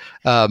 Monday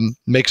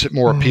makes it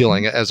more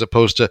appealing as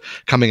opposed to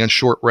coming on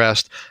short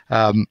rest.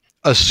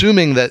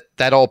 Assuming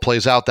that all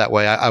plays out that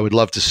way, I would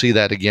love to see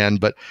that again.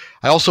 But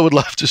I also would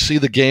love to see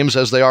the games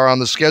as they are on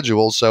the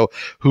schedule. So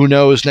who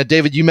knows? Now,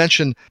 David, you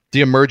mentioned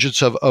the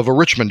emergence of a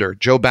Richmonder,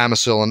 Joe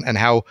Bamisile, and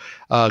how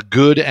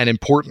good and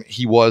important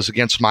he was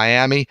against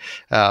Miami.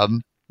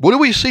 what do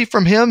we see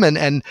from him?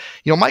 And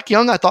Mike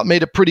Young, I thought,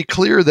 made it pretty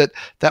clear that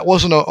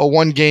wasn't a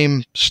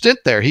one-game stint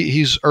there.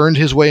 He's earned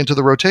his way into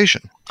the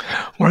rotation.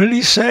 What did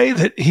he say?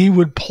 That he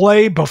would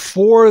play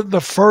before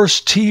the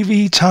first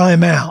TV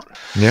timeout.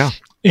 Yeah.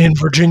 In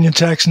Virginia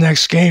Tech's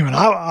next game. And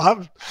I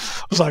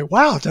was like,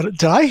 wow,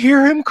 did I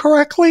hear him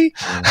correctly?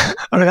 I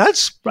mean,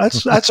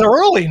 that's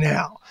early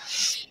now.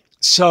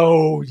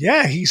 So,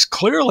 yeah, he's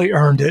clearly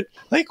earned it.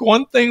 I think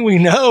one thing we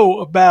know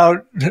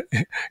about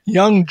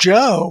young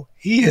Joe,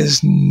 he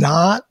is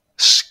not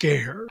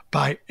scared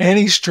by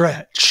any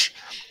stretch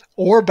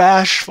or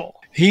bashful.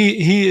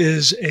 He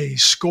is a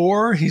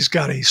scorer. He's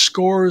got a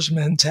scorer's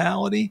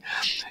mentality.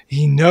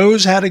 He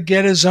knows how to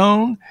get his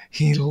own.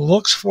 He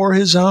looks for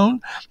his own,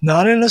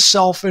 not in a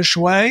selfish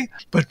way,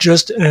 but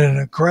just in an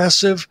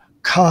aggressive,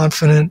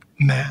 confident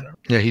manner.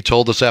 Yeah, he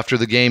told us after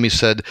the game, he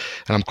said,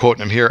 and I'm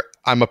quoting him here,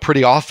 I'm a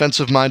pretty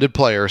offensive-minded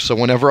player, so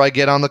whenever I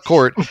get on the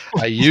court,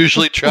 I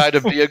usually try to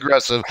be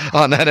aggressive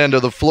on that end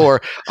of the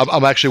floor.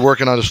 I'm actually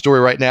working on a story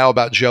right now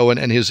about Joe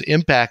and his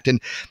impact,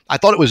 and I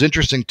thought it was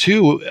interesting,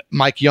 too,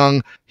 Mike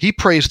Young, he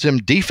praised him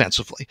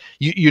defensively.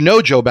 You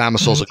know Joe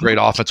Bamisol's a great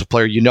offensive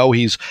player. You know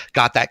he's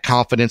got that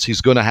confidence. He's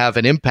going to have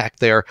an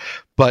impact there.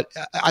 But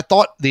I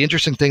thought the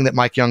interesting thing that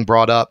Mike Young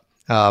brought up,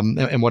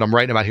 and what I'm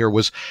writing about here,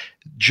 was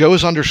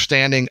Joe's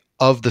understanding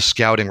of the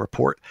scouting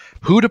report,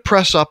 who to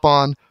press up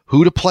on,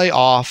 who to play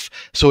off.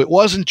 So it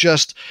wasn't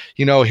just,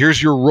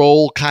 here's your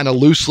role kind of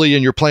loosely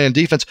and you're playing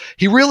defense.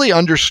 He really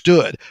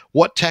understood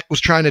what Tech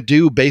was trying to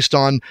do based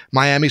on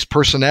Miami's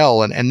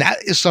personnel. And that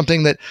is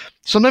something that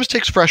sometimes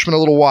takes freshmen a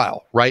little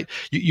while, right?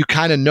 You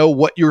kind of know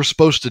what you're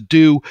supposed to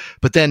do,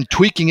 but then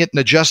tweaking it and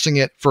adjusting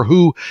it for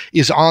who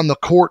is on the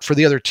court for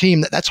the other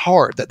team, that's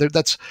hard.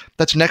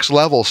 That's next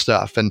level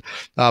stuff. And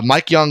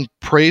Mike Young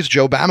praised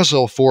Joe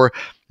Bamisile for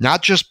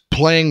not just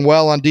playing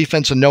well on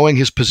defense and knowing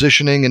his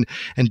positioning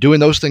and doing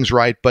those things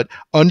right, but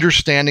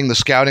understanding the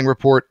scouting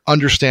report,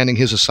 understanding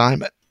his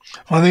assignment.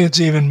 Well, I think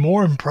it's even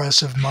more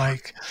impressive,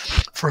 Mike,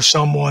 for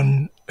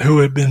someone who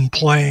had been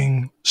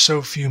playing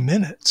so few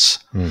minutes.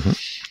 Mm-hmm.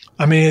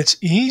 I mean, it's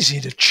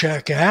easy to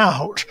check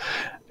out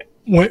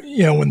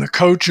when the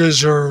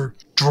coaches are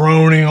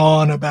droning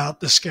on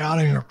about the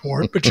scouting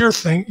report, but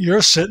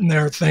you're sitting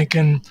there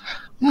thinking,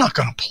 I'm not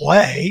going to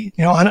play.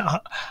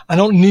 I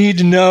don't need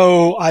to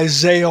know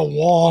Isaiah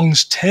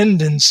Wong's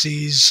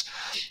tendencies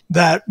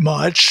that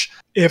much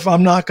if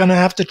I'm not going to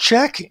have to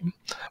check him.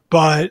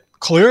 But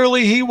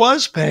clearly he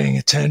was paying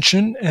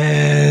attention,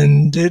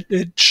 and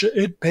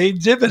it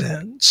paid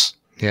dividends.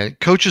 Yeah,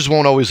 coaches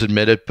won't always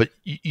admit it, but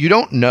you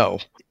don't know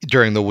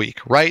during the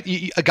week, right?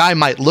 A guy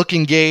might look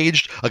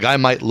engaged, a guy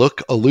might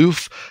look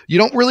aloof. You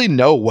don't really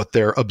know what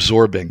they're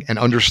absorbing and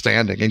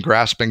understanding and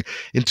grasping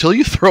until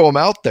you throw them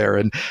out there.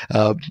 And,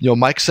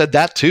 Mike said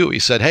that too. He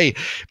said, hey,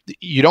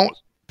 you don't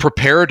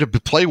prepare to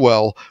play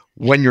well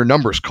when your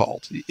number's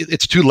called.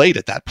 It's too late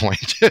at that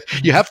point.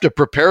 You have to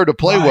prepare to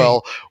play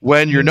well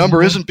when your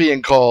number isn't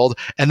being called.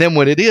 And then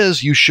when it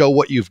is, you show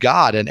what you've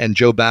got. And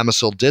Joe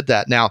Bamisile did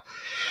that. Now,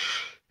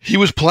 he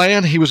was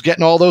playing. He was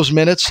getting all those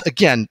minutes.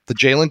 Again, the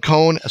Jalen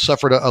Cone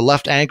suffered a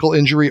left ankle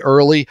injury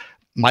early.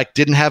 Mike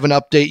didn't have an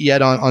update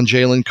yet on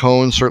Jalen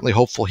Cone. Certainly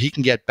hopeful he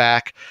can get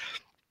back.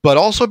 But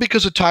also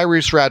because of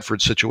Tyrese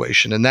Radford's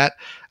situation. And that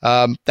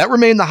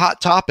remained the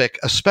hot topic,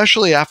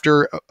 especially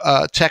after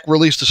Tech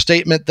released a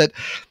statement that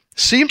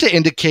seemed to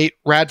indicate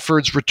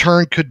Radford's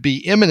return could be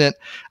imminent.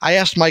 I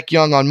asked Mike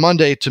Young on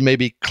Monday to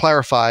maybe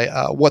clarify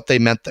what they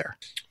meant there.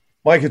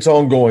 Mike, it's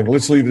ongoing.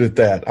 Let's leave it at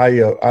that.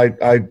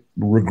 I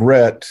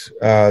regret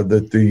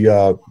that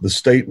the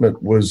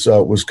statement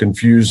was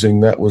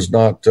confusing. That was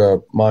not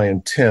my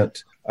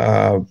intent.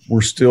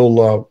 We're still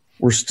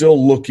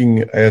looking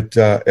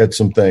at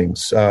some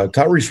things.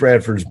 Tyrese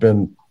Radford's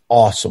been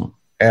awesome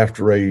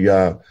after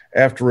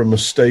a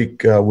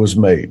mistake was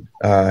made.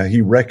 He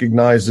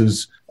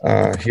recognizes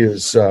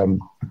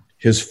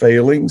his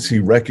failings. He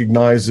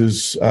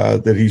recognizes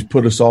that he's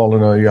put us all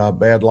in a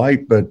bad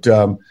light, but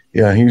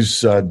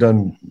he's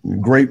done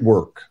great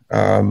work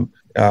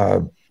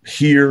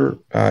here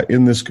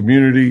in this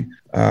community.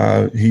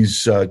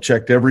 He's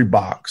checked every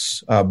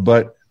box,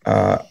 but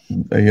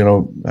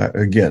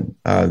again,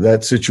 that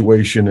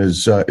situation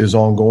is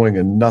ongoing,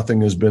 and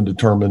nothing has been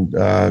determined,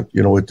 at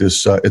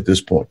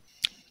this point.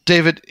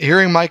 David,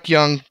 hearing Mike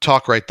Young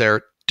talk right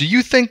there, do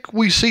you think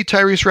we see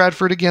Tyrese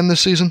Radford again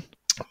this season?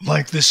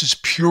 Mike, this is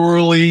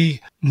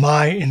purely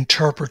my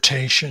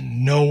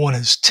interpretation. No one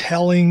is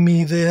telling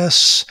me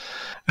this.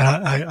 And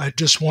I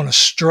just want to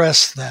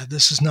stress that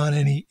this is not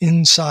any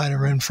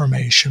insider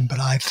information, but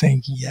I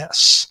think,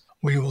 yes,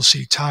 we will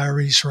see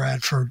Tyrese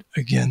Radford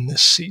again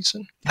this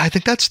season. I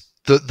think that's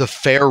the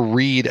fair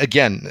read.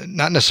 Again,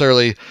 not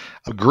necessarily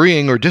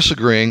agreeing or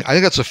disagreeing. I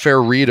think that's a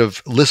fair read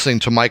of listening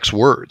to Mike's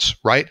words,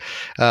 right?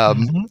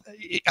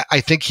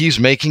 I think he's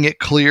making it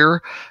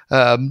clear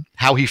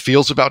how he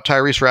feels about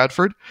Tyrese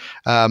Radford.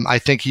 I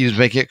think he's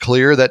making it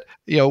clear that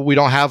we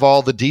don't have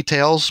all the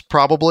details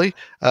probably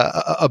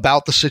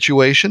about the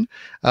situation.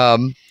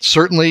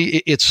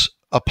 Certainly, it's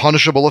a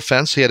punishable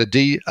offense. He had a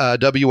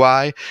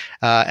DWI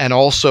and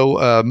also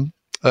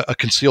a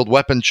concealed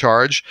weapon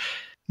charge.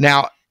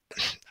 Now,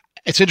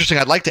 it's interesting.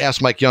 I'd like to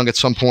ask Mike Young at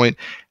some point,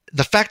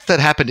 the fact that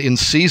happened in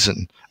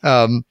season,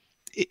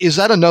 is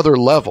that another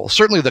level?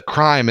 Certainly the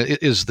crime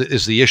is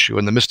the issue,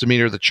 and the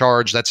misdemeanor, the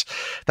charge, that's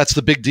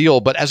the big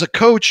deal. But as a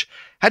coach,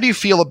 how do you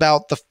feel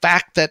about the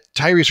fact that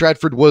Tyrece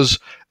Radford was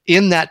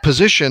in that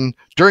position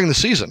during the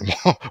season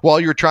while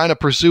you're trying to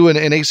pursue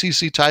an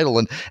ACC title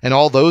and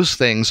all those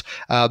things?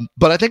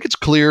 But I think it's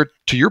clear,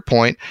 to your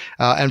point,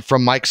 and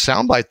from Mike's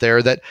soundbite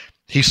there, that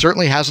he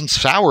certainly hasn't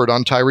soured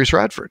on Tyrece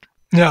Radford.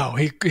 No,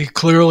 he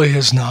clearly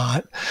has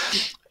not.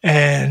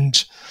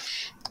 And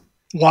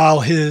while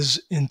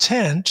his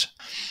intent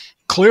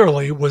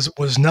clearly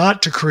was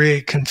not to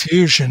create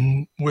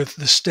confusion with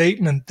the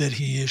statement that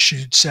he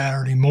issued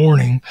Saturday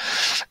morning,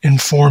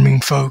 informing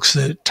folks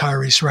that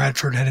Tyrece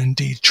Radford had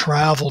indeed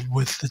traveled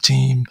with the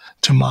team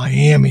to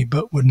Miami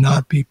but would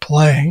not be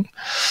playing,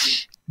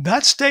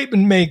 that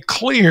statement made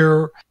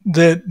clear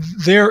that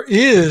there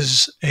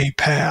is a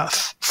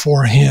path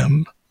for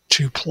him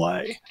to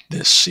play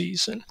this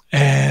season.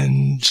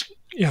 And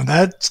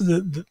that's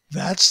the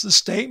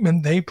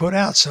statement they put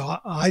out. So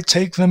I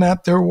take them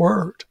at their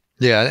word.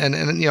 Yeah,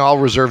 and I'll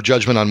reserve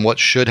judgment on what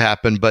should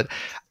happen, but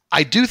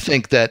I do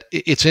think that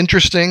it's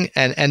interesting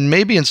and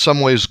maybe in some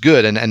ways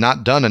good and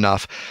not done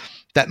enough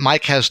that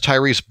Mike has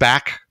Tyrece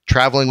back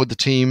traveling with the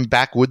team,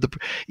 back with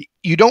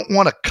you don't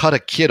want to cut a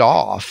kid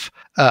off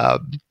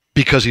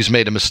because he's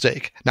made a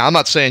mistake. Now, I'm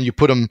not saying you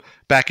put him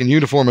back in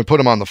uniform and put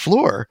him on the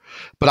floor,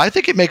 but I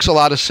think it makes a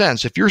lot of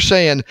sense. If you're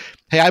saying,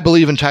 hey, I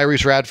believe in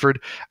Tyrece Radford,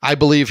 I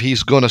believe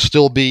he's going to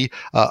still be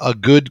a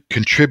good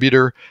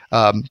contributor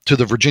to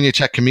the Virginia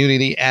Tech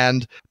community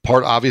and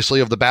part, obviously,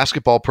 of the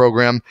basketball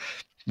program,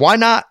 why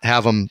not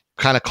have him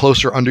kind of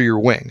closer under your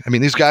wing? I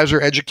mean, these guys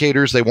are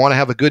educators. They want to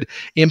have a good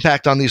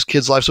impact on these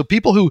kids' lives. So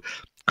people who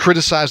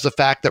criticize the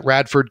fact that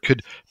Radford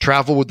could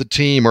travel with the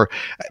team, or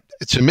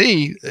to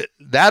me,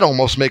 that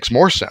almost makes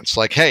more sense.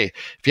 Like, hey,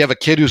 if you have a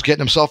kid who's getting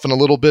himself in a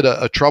little bit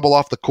of trouble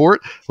off the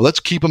court, well, let's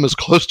keep him as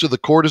close to the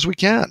court as we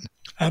can.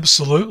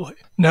 Absolutely.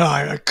 No,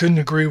 I couldn't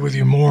agree with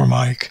you more,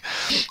 Mike.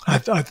 I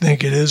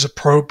think it is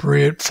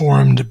appropriate for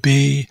him to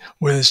be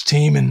with his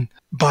team. And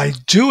by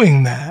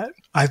doing that,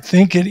 I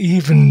think it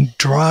even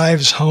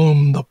drives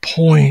home the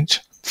point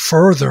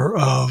further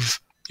of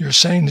you're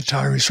saying to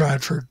Tyrece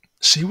Radford,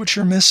 see what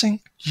you're missing?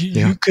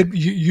 You could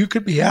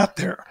be out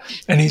there.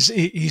 And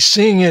he's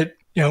seeing it,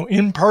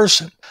 in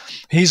person.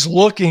 He's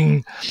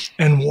looking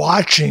and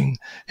watching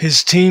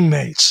his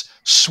teammates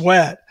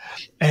sweat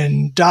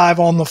and dive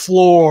on the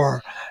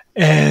floor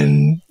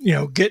and,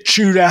 get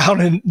chewed out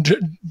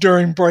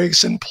during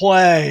breaks and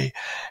play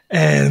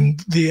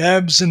and the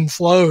ebbs and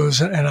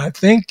flows. And I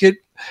think it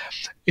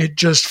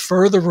just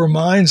further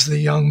reminds the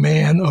young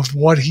man of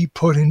what he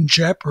put in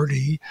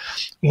jeopardy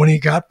when he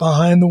got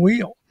behind the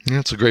wheel. Yeah,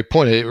 that's a great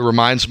point. It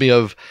reminds me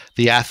of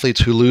the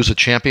athletes who lose a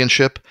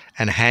championship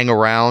and hang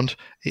around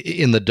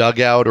in the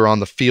dugout or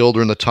on the field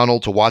or in the tunnel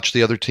to watch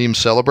the other team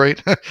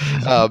celebrate.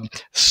 Mm-hmm.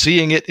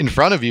 Seeing it in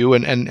front of you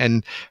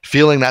and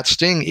feeling that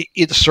sting,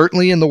 it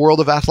certainly in the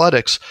world of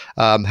athletics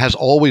has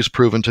always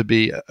proven to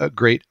be a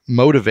great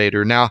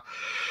motivator. Now,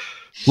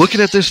 looking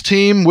at this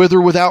team, with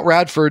or without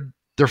Radford,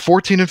 they're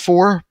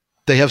 14-4.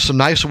 They have some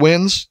nice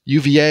wins: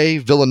 UVA,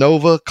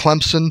 Villanova,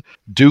 Clemson,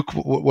 Duke,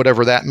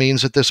 whatever that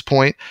means at this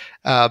point.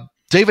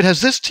 David,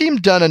 has this team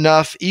done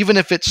enough, even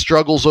if it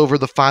struggles over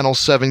the final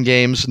 7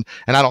 games, and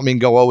I don't mean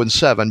go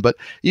 0-7, but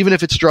even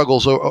if it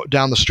struggles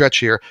down the stretch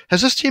here,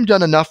 has this team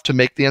done enough to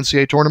make the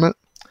NCAA tournament?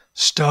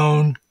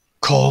 Stone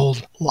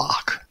cold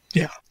lock.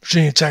 Yeah,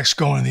 Virginia Tech's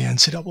going to the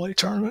NCAA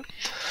tournament.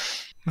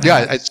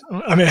 Yeah,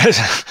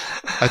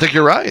 I think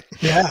you're right.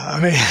 Yeah,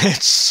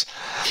 it's...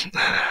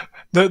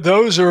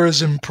 Those are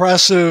as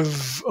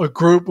impressive a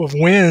group of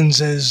wins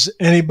as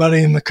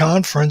anybody in the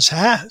conference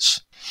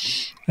has.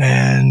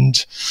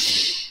 And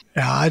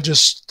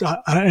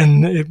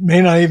and it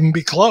may not even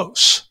be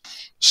close.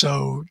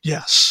 So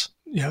yes,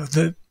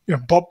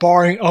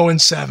 barring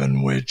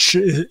 0-7, which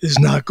is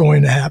not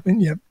going to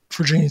happen. Yeah,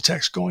 Virginia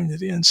Tech's going to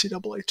the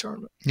NCAA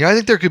tournament. Yeah, I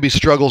think there could be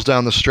struggles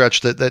down the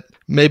stretch that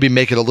maybe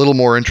make it a little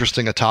more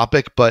interesting a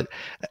topic. But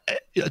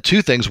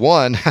 2 things.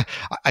 One,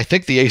 I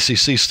think the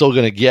ACC is still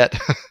going to get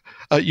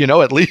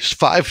at least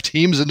 5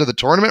 teams into the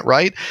tournament,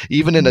 right?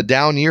 Even in a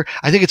down year.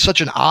 I think it's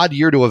such an odd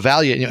year to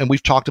evaluate. And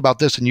we've talked about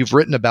this and you've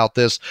written about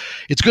this.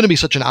 It's going to be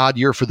such an odd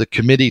year for the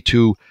committee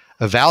to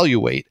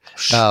evaluate.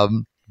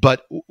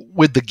 But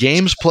with the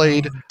games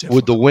played,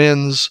 with the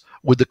wins,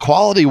 with the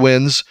quality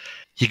wins,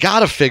 you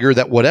got to figure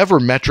that whatever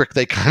metric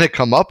they kind of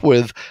come up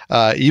with,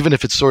 even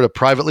if it's sort of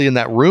privately in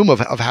that room of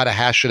how to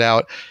hash it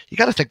out, you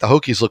got to think the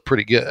Hokies look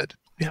pretty good.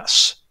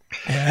 Yes.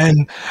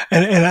 And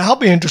I'll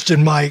be interested,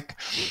 Mike,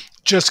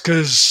 just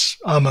because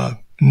I'm a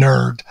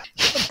nerd,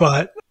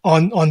 but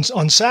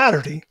on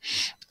Saturday,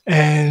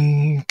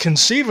 and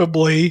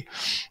conceivably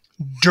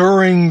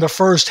during the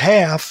first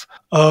half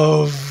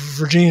of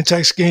Virginia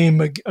Tech's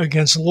game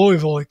against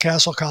Louisville at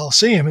Castle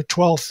Coliseum at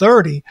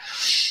 12:30,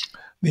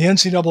 the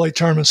NCAA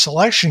Tournament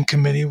Selection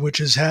Committee, which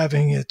is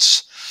having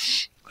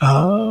its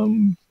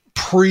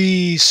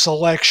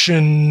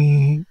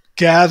pre-selection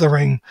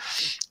gathering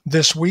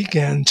this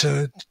weekend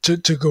to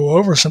go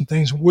over some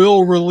things,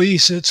 will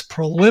release its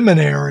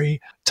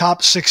preliminary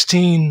top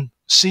 16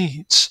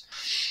 seeds.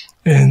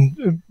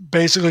 And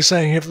basically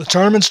saying if the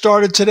tournament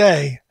started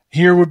today,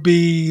 here would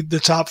be the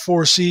top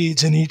 4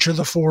 seeds in each of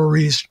the 4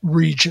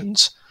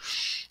 regions.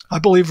 I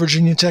believe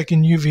Virginia Tech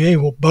and UVA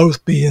will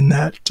both be in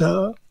that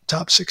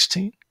top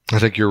 16. I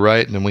think you're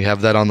right. And we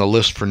have that on the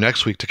list for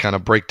next week to kind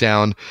of break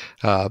down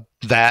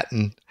that.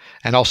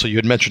 And also you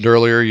had mentioned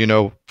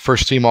earlier,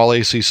 first team all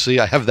ACC.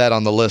 I have that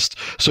on the list.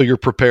 So you're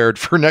prepared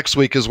for next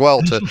week as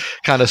well to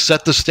kind of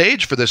set the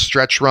stage for this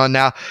stretch run.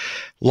 Now,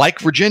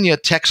 like Virginia,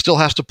 Tech still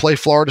has to play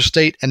Florida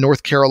State and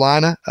North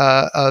Carolina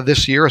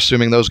this year,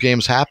 assuming those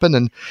games happen.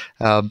 And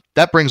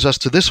that brings us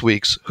to this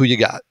week's Who You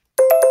Got?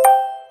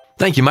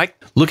 Thank you, Mike.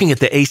 Looking at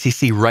the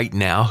ACC right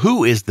now,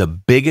 who is the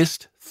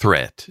biggest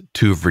threat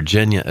to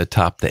Virginia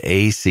atop the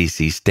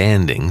ACC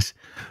standings?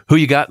 Who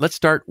you got? Let's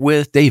start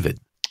with David.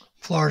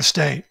 Florida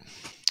State.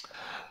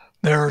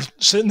 They're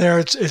sitting there.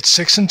 It's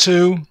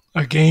 6-2,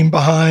 a game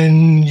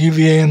behind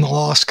UVA in the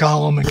loss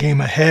column, a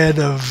game ahead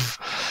of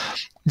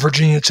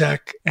Virginia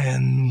Tech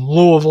and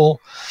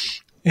Louisville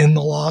in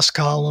the loss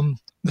column.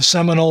 The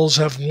Seminoles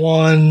have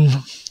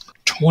won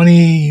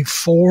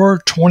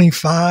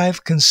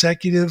 25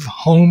 consecutive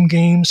home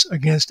games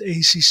against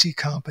ACC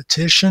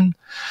competition.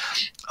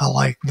 I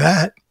like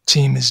that.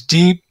 Team is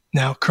deep.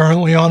 Now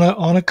currently on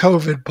a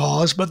COVID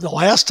pause, but the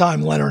last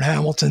time Leonard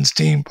Hamilton's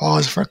team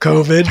paused for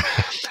COVID,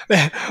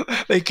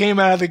 they came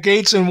out of the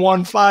gates and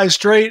won 5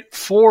 straight,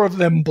 4 of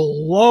them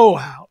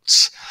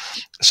blowouts.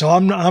 So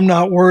I'm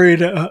not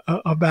worried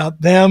about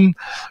them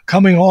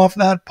coming off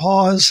that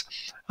pause.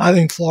 I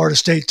think Florida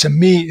State, to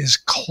me, is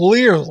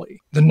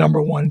clearly the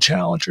number 1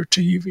 challenger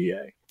to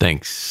UVA.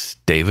 Thanks,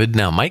 David.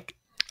 Now, Mike?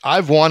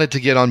 I've wanted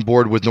to get on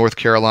board with North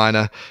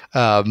Carolina.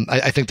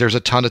 I think there's a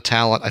ton of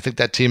talent. I think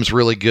that team's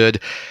really good.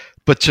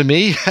 But to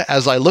me,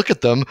 as I look at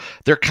them,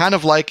 they're kind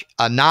of like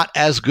a not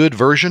as good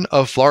version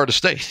of Florida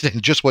State,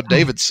 and just what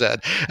David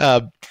said.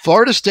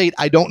 Florida State,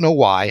 I don't know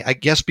why. I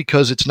guess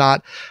because it's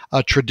not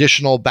a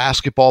traditional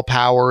basketball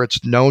power.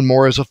 It's known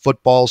more as a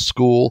football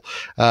school.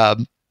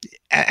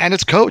 And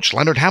its coach,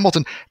 Leonard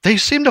Hamilton, they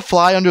seem to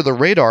fly under the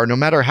radar no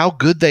matter how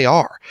good they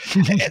are.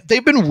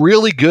 They've been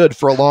really good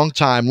for a long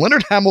time.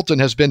 Leonard Hamilton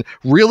has been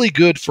really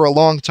good for a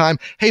long time.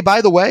 Hey,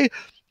 by the way,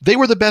 they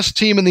were the best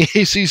team in the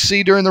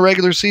ACC during the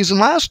regular season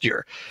last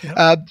year.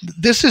 Yep.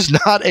 This is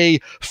not a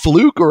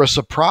fluke or a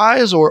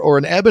surprise or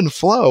an ebb and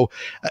flow.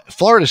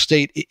 Florida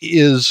State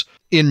is,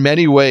 in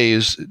many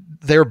ways,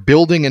 they're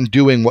building and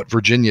doing what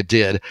Virginia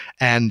did,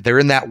 and they're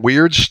in that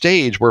weird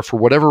stage where, for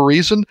whatever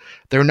reason,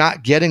 they're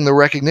not getting the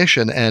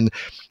recognition. And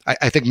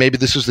I think maybe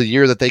this is the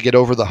year that they get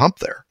over the hump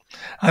there.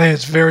 I think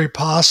it's very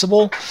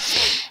possible.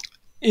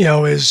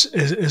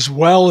 As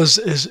well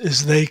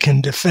as they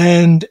can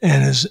defend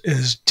and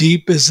as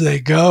deep as they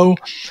go,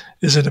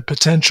 is it a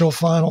potential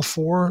Final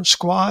Four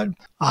squad?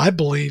 I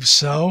believe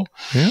so.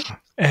 Yeah.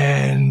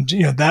 And,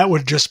 that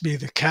would just be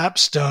the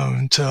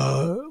capstone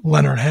to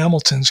Leonard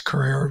Hamilton's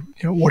career,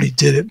 what he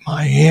did at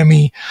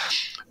Miami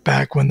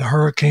back when the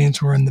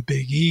Hurricanes were in the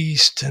Big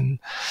East, and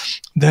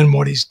then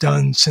what he's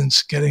done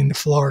since getting to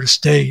Florida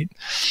State.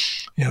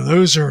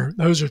 Those are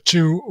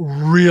 2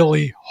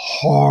 really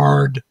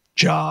hard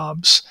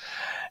jobs,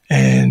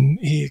 and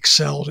he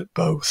excelled at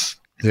both.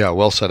 Yeah,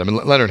 well said. I mean,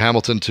 Leonard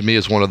Hamilton, to me,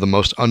 is one of the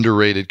most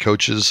underrated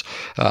coaches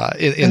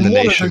in the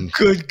nation. One of the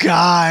good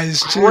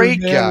guys, too.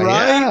 Great guy,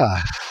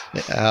 right?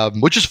 Yeah.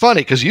 Which is funny,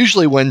 because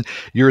usually when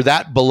you're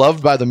that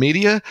beloved by the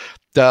media,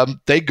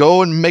 they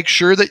go and make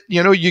sure that,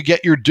 you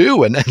get your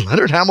due. And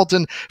Leonard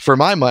Hamilton, for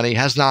my money,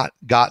 has not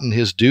gotten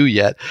his due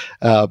yet.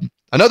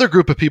 Another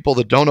group of people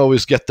that don't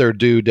always get their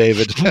due,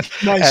 David.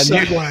 Nice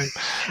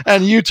segue.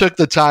 And you took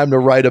the time to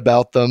write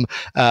about them.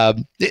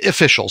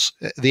 Officials,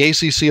 the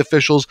ACC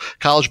officials,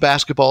 college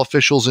basketball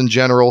officials in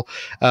general,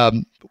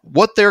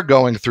 what they're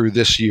going through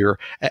this year.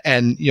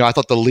 And, I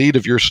thought the lead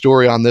of your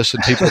story on this,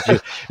 and people,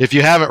 if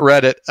you haven't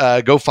read it,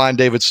 go find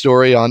David's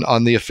story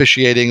on the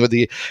officiating with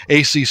the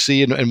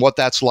ACC and what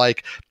that's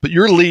like. But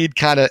your lead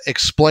kind of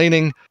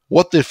explaining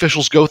what the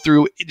officials go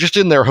through just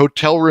in their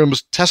hotel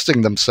rooms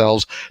testing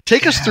themselves.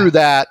 Take us through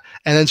that,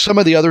 and then some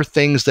of the other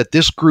things that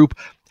this group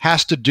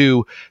has to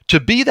do to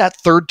be that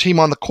third team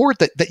on the court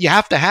that you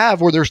have to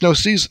have where there's no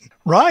season.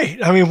 Right.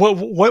 I mean,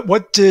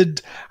 what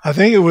did, I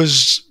think it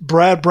was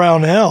Brad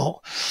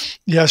Brownell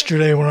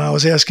yesterday when I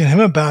was asking him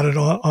about it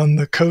on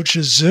the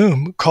coach's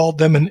Zoom, called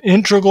them an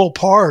integral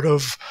part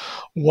of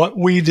what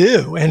we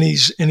do. And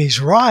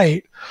he's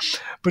right.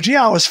 But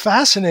I was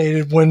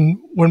fascinated when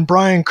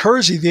Brian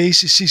Kersey, the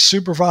ACC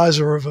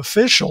supervisor of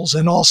officials,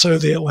 and also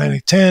the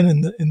Atlantic 10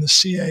 and the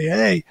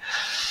CAA,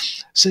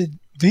 said,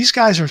 these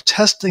guys are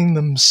testing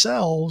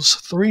themselves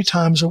 3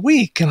 times a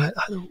week. And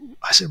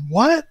I said,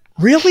 what?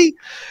 Really?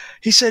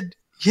 He said,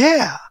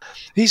 Yeah.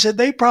 He said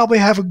they probably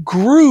have a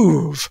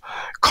groove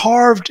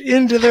carved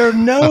into their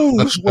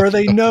nose where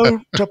they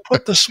know to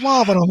put the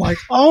swab. And I'm like,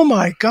 oh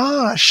my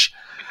gosh.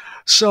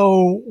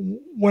 So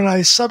when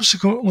I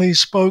subsequently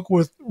spoke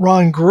with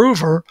Ron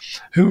Groover,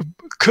 who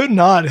could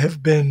not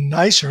have been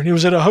nicer, and he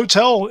was at a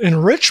hotel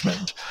in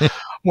Richmond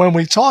when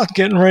we talked,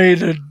 getting ready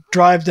to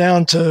drive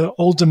down to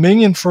Old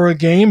Dominion for a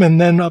game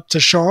and then up to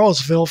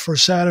Charlottesville for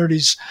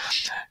Saturday's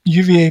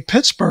UVA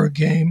Pittsburgh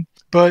game.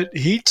 But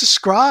he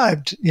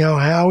described,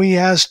 how he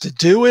has to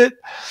do it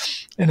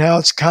and how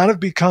it's kind of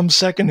become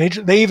second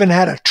nature. They even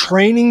had a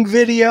training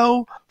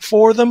video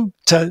for them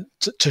to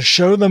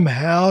show them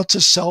how to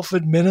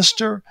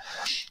self-administer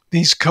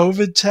these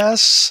COVID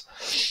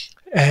tests.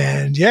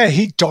 And yeah,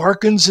 he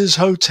darkens his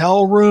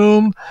hotel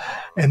room.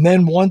 And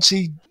then once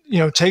he,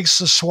 takes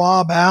the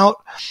swab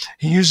out,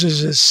 he uses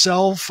his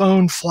cell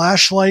phone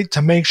flashlight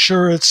to make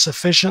sure it's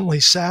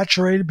sufficiently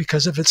saturated,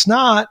 because if it's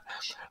not,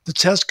 the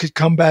test could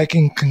come back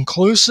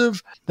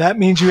inconclusive. That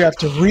means you have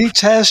to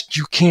retest.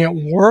 You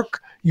can't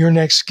work your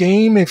next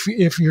game if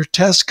your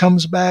test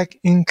comes back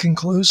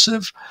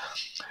inconclusive.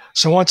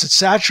 So once it's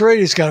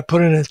saturated, he's got to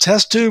put it in a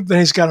test tube. Then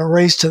he's got to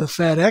race to the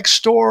FedEx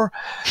store,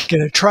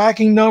 get a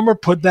tracking number,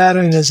 put that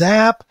in his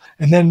app,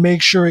 and then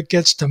make sure it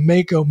gets to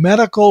Mako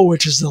Medical,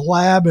 which is the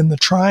lab in the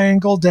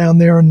Triangle down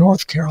there in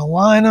North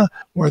Carolina,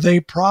 where they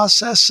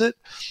process it.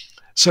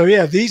 So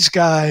yeah, these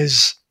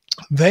guys,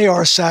 they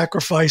are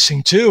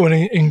sacrificing too. And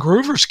in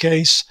Groover's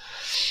case,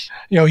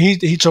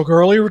 he took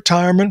early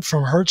retirement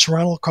from Hertz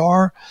Rental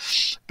Car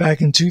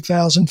back in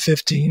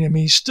 2015. I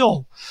mean, he's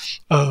still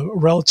a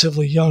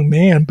relatively young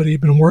man, but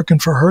he'd been working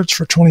for Hertz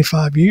for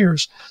 25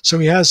 years. So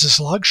he has this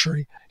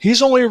luxury.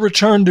 He's only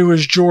returned to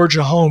his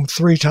Georgia home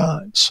 3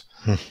 times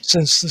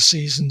since the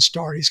season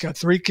started. He's got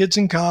 3 kids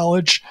in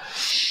college,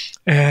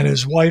 and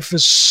his wife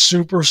is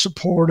super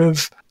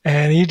supportive.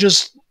 And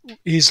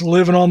he's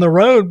living on the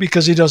road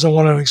because he doesn't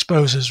want to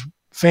expose his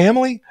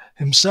family,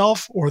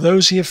 himself, or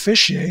those he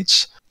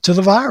officiates to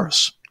the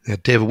virus. Yeah,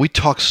 David, we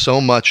talk so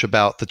much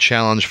about the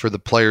challenge for the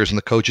players and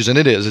the coaches, and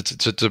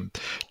it's an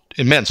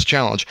immense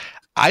challenge.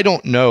 I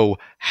don't know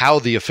how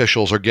the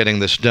officials are getting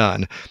this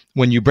done.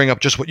 When you bring up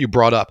just what you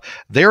brought up,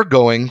 they're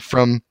going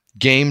from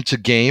game to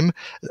game.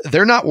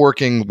 They're not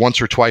working once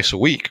or twice a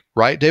week,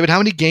 right? David, how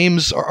many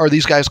games are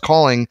these guys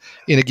calling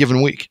in a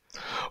given week?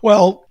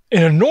 Well,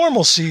 in a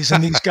normal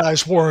season, these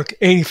guys work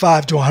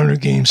 85 to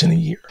 100 games in a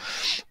year.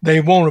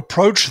 They won't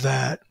approach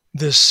that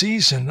this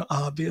season,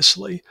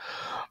 obviously.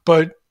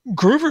 But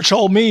Groover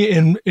told me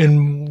in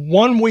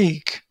 1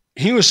 week,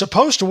 he was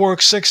supposed to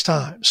work 6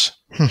 times.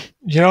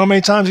 You know how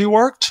many times he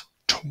worked?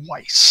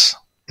 Twice.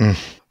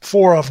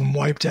 4 of them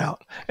wiped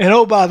out. And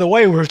oh, by the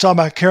way, we were talking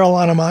about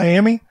Carolina,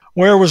 Miami.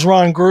 Where was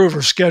Ron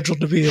Groover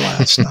scheduled to be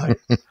last night?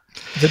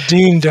 The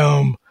Dean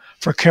Dome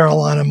for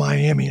Carolina,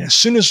 Miami. And as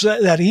soon as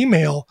that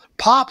email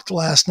popped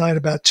last night,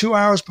 about 2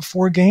 hours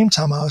before game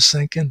time, I was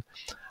thinking,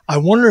 I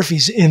wonder if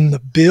he's in the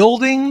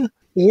building,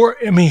 or,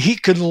 he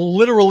could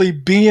literally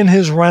be in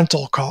his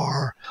rental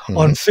car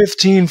on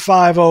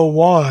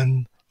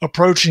 15501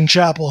 approaching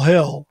Chapel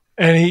Hill.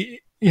 And he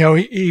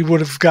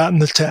would have gotten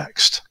the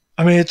text.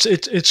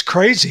 It's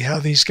crazy how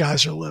these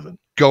guys are living.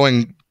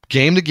 Going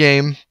game to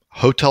game,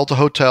 hotel to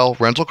hotel,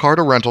 rental car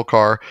to rental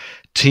car,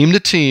 team to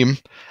team.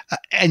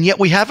 And yet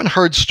we haven't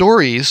heard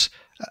stories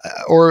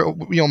or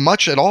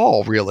much at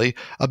all, really,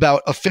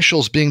 about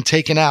officials being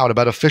taken out,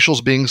 about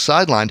officials being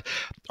sidelined.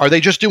 Are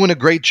they just doing a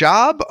great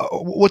job?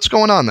 What's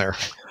going on there?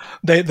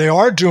 They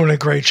are doing a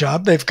great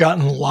job. They've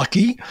gotten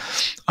lucky.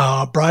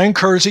 Brian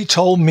Kersey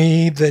told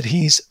me that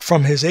he's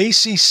from his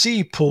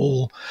ACC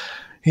pool,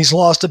 he's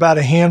lost about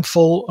a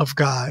handful of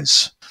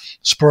guys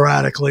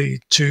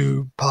sporadically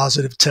to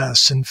positive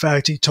tests. In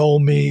fact, he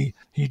told me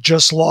he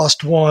just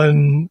lost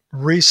one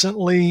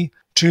recently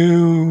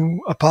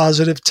to a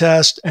positive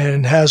test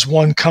and has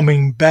one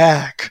coming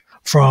back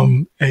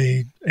from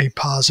a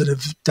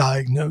positive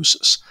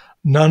diagnosis.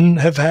 None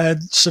have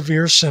had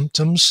severe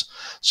symptoms,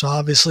 so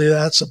obviously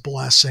that's a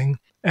blessing.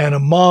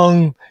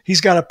 And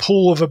he's got a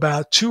pool of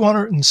about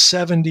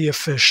 270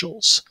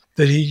 officials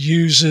that he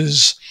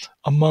uses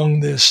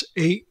among this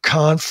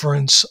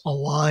 8-conference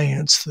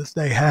alliance that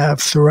they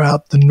have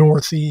throughout the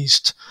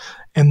Northeast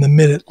and the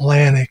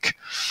Mid-Atlantic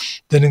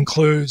that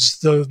includes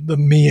the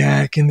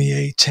MEAC and the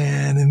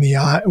A10 and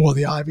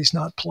the Ivy's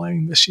not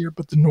playing this year,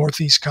 but the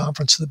Northeast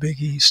Conference, the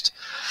Big East.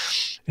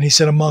 And he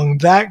said among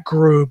that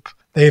group,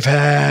 they've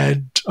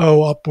had,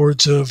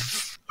 upwards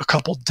of a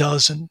couple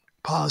dozen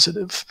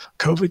positive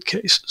COVID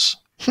cases.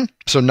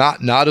 So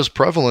not as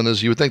prevalent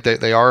as you would think. They're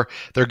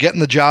getting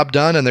the job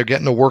done, and they're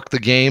getting to work the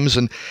games.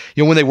 And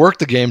when they work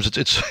the games,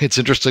 it's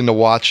interesting to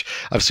watch.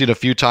 I've seen a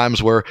few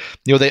times where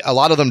a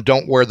lot of them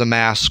don't wear the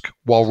mask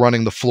while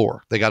running the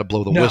floor. They got to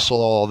blow the No.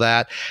 whistle, all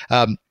that.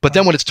 But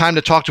then when it's time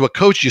to talk to a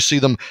coach, you see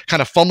them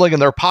kind of fumbling in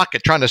their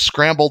pocket, trying to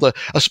scramble to,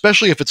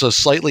 especially if it's a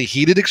slightly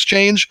heated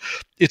exchange.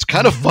 It's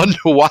kind of fun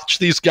to watch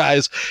these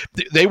guys.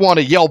 They want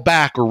to yell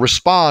back or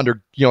respond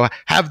or,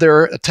 have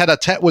their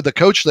tete-a-tete with the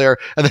coach there,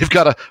 and they've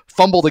got to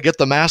fumble to get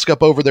the mask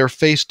up over their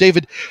face.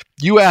 David,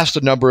 you asked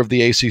a number of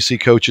the ACC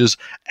coaches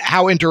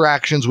how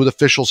interactions with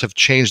officials have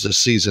changed this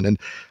season. And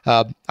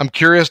I'm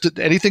curious, did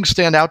anything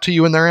stand out to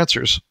you in their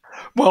answers?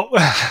 Well,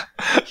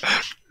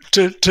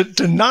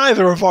 to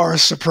neither of our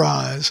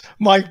surprise,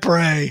 Mike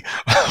Bray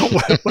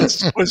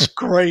was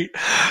great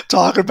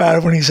talking about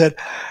it when he said,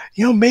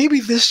 maybe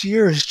this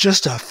year is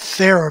just a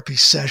therapy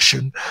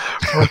session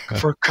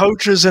for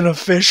coaches and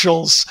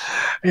officials,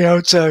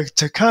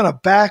 to kind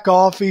of back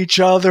off each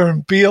other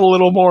and be a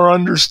little more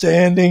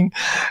understanding.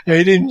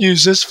 He didn't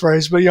use this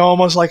phrase, but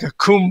almost like a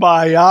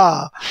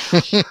kumbaya.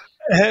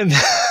 And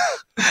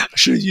I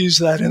should have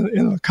used that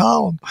in the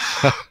column.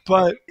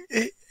 But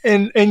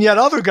and yet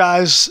other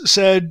guys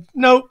said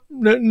no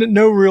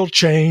real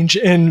change,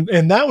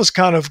 and that was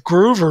kind of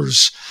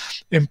Groover's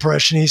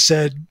impression. He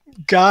said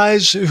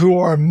guys who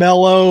are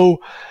mellow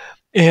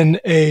in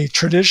a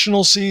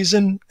traditional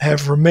season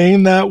have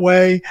remained that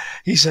way.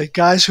 He said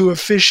guys who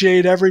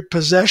officiate every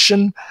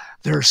possession,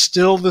 they're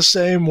still the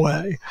same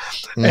way.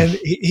 And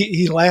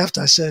he laughed.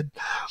 I said,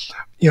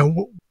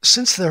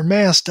 since they're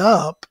masked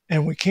up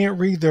and we can't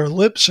read their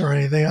lips or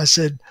anything, I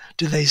said,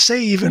 do they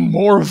say even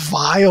more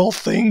vile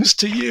things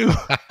to you?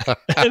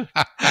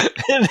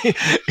 and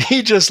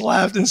he just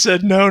laughed and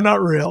said, no,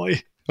 not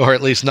really. Or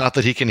at least not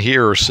that he can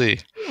hear or see.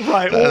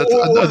 Right.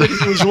 Or that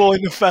he was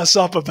willing to fess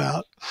up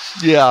about.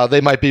 Yeah, they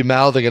might be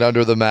mouthing it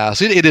under the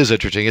mask. It is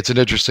interesting. It's an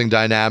interesting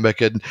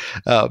dynamic. And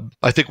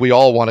I think we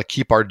all want to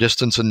keep our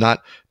distance and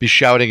not be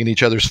shouting in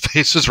each other's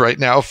faces right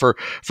now for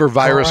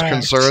virus Correct.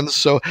 concerns.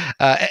 So,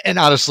 and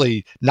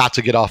honestly, not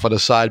to get off on a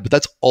side, but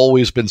that's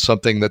always been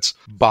something that's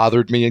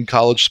bothered me in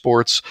college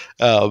sports.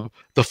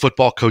 The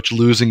football coach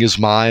losing his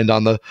mind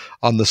on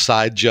the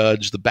side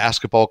judge, the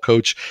basketball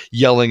coach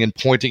yelling and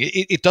pointing.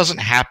 It doesn't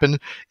happen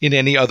in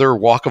any other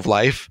walk of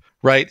life,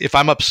 right? If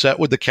I'm upset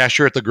with the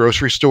cashier at the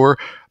grocery store,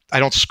 I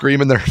don't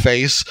scream in their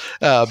face.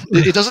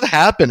 It doesn't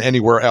happen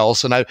anywhere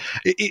else. And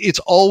it's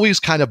always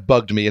kind of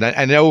bugged me. And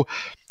I know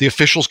the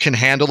officials can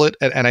handle it.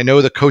 And I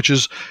know the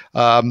coaches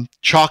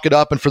chalk it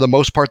up. And for the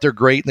most part, they're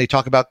great. And they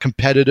talk about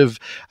competitive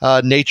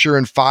nature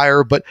and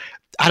fire. But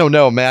I don't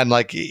know, man.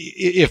 Like,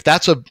 if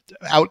that's a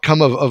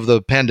outcome of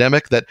the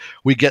pandemic, that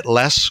we get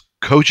less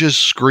coaches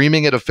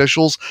screaming at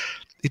officials,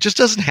 it just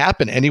doesn't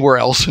happen anywhere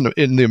else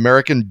in the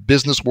American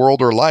business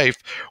world or life,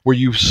 where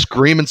you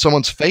scream in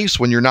someone's face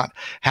when you're not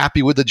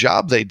happy with the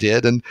job they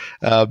did. And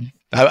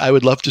I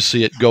would love to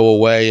see it go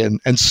away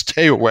and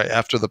stay away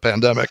after the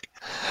pandemic.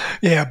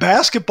 Yeah,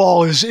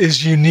 basketball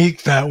is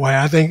unique that way.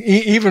 I think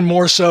even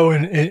more so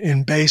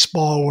in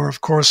baseball, where,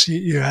 of course,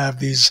 you have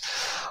these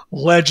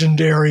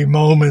legendary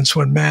moments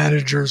when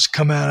managers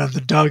come out of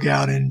the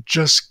dugout and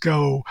just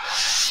go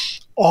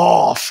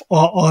off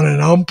on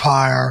an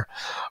umpire.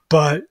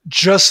 But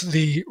just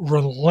the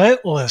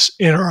relentless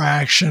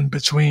interaction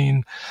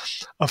between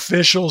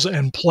officials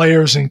and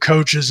players and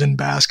coaches in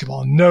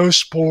basketball. No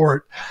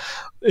sport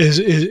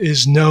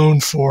is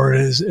known for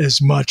it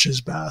as much as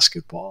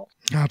basketball.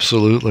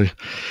 Absolutely.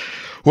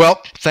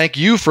 Well, thank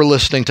you for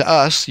listening to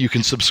us. You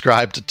can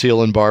subscribe to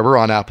Teal and Barber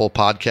on Apple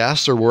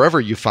Podcasts or wherever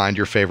you find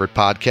your favorite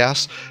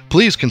podcasts.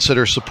 Please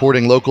consider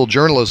supporting local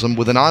journalism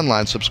with an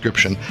online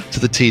subscription to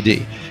the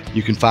TD.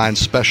 You can find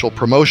special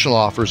promotional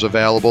offers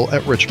available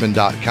at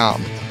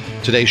richmond.com.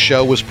 Today's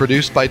show was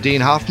produced by Dean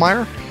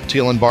Hoffmeyer.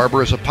 Teal and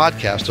Barber is a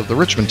podcast of the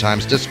Richmond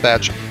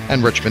Times-Dispatch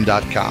and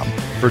richmond.com.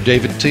 For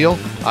David Teal,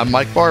 I'm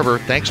Mike Barber.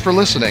 Thanks for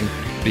listening.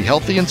 Be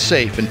healthy and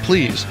safe, and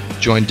please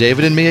join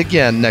David and me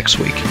again next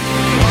week.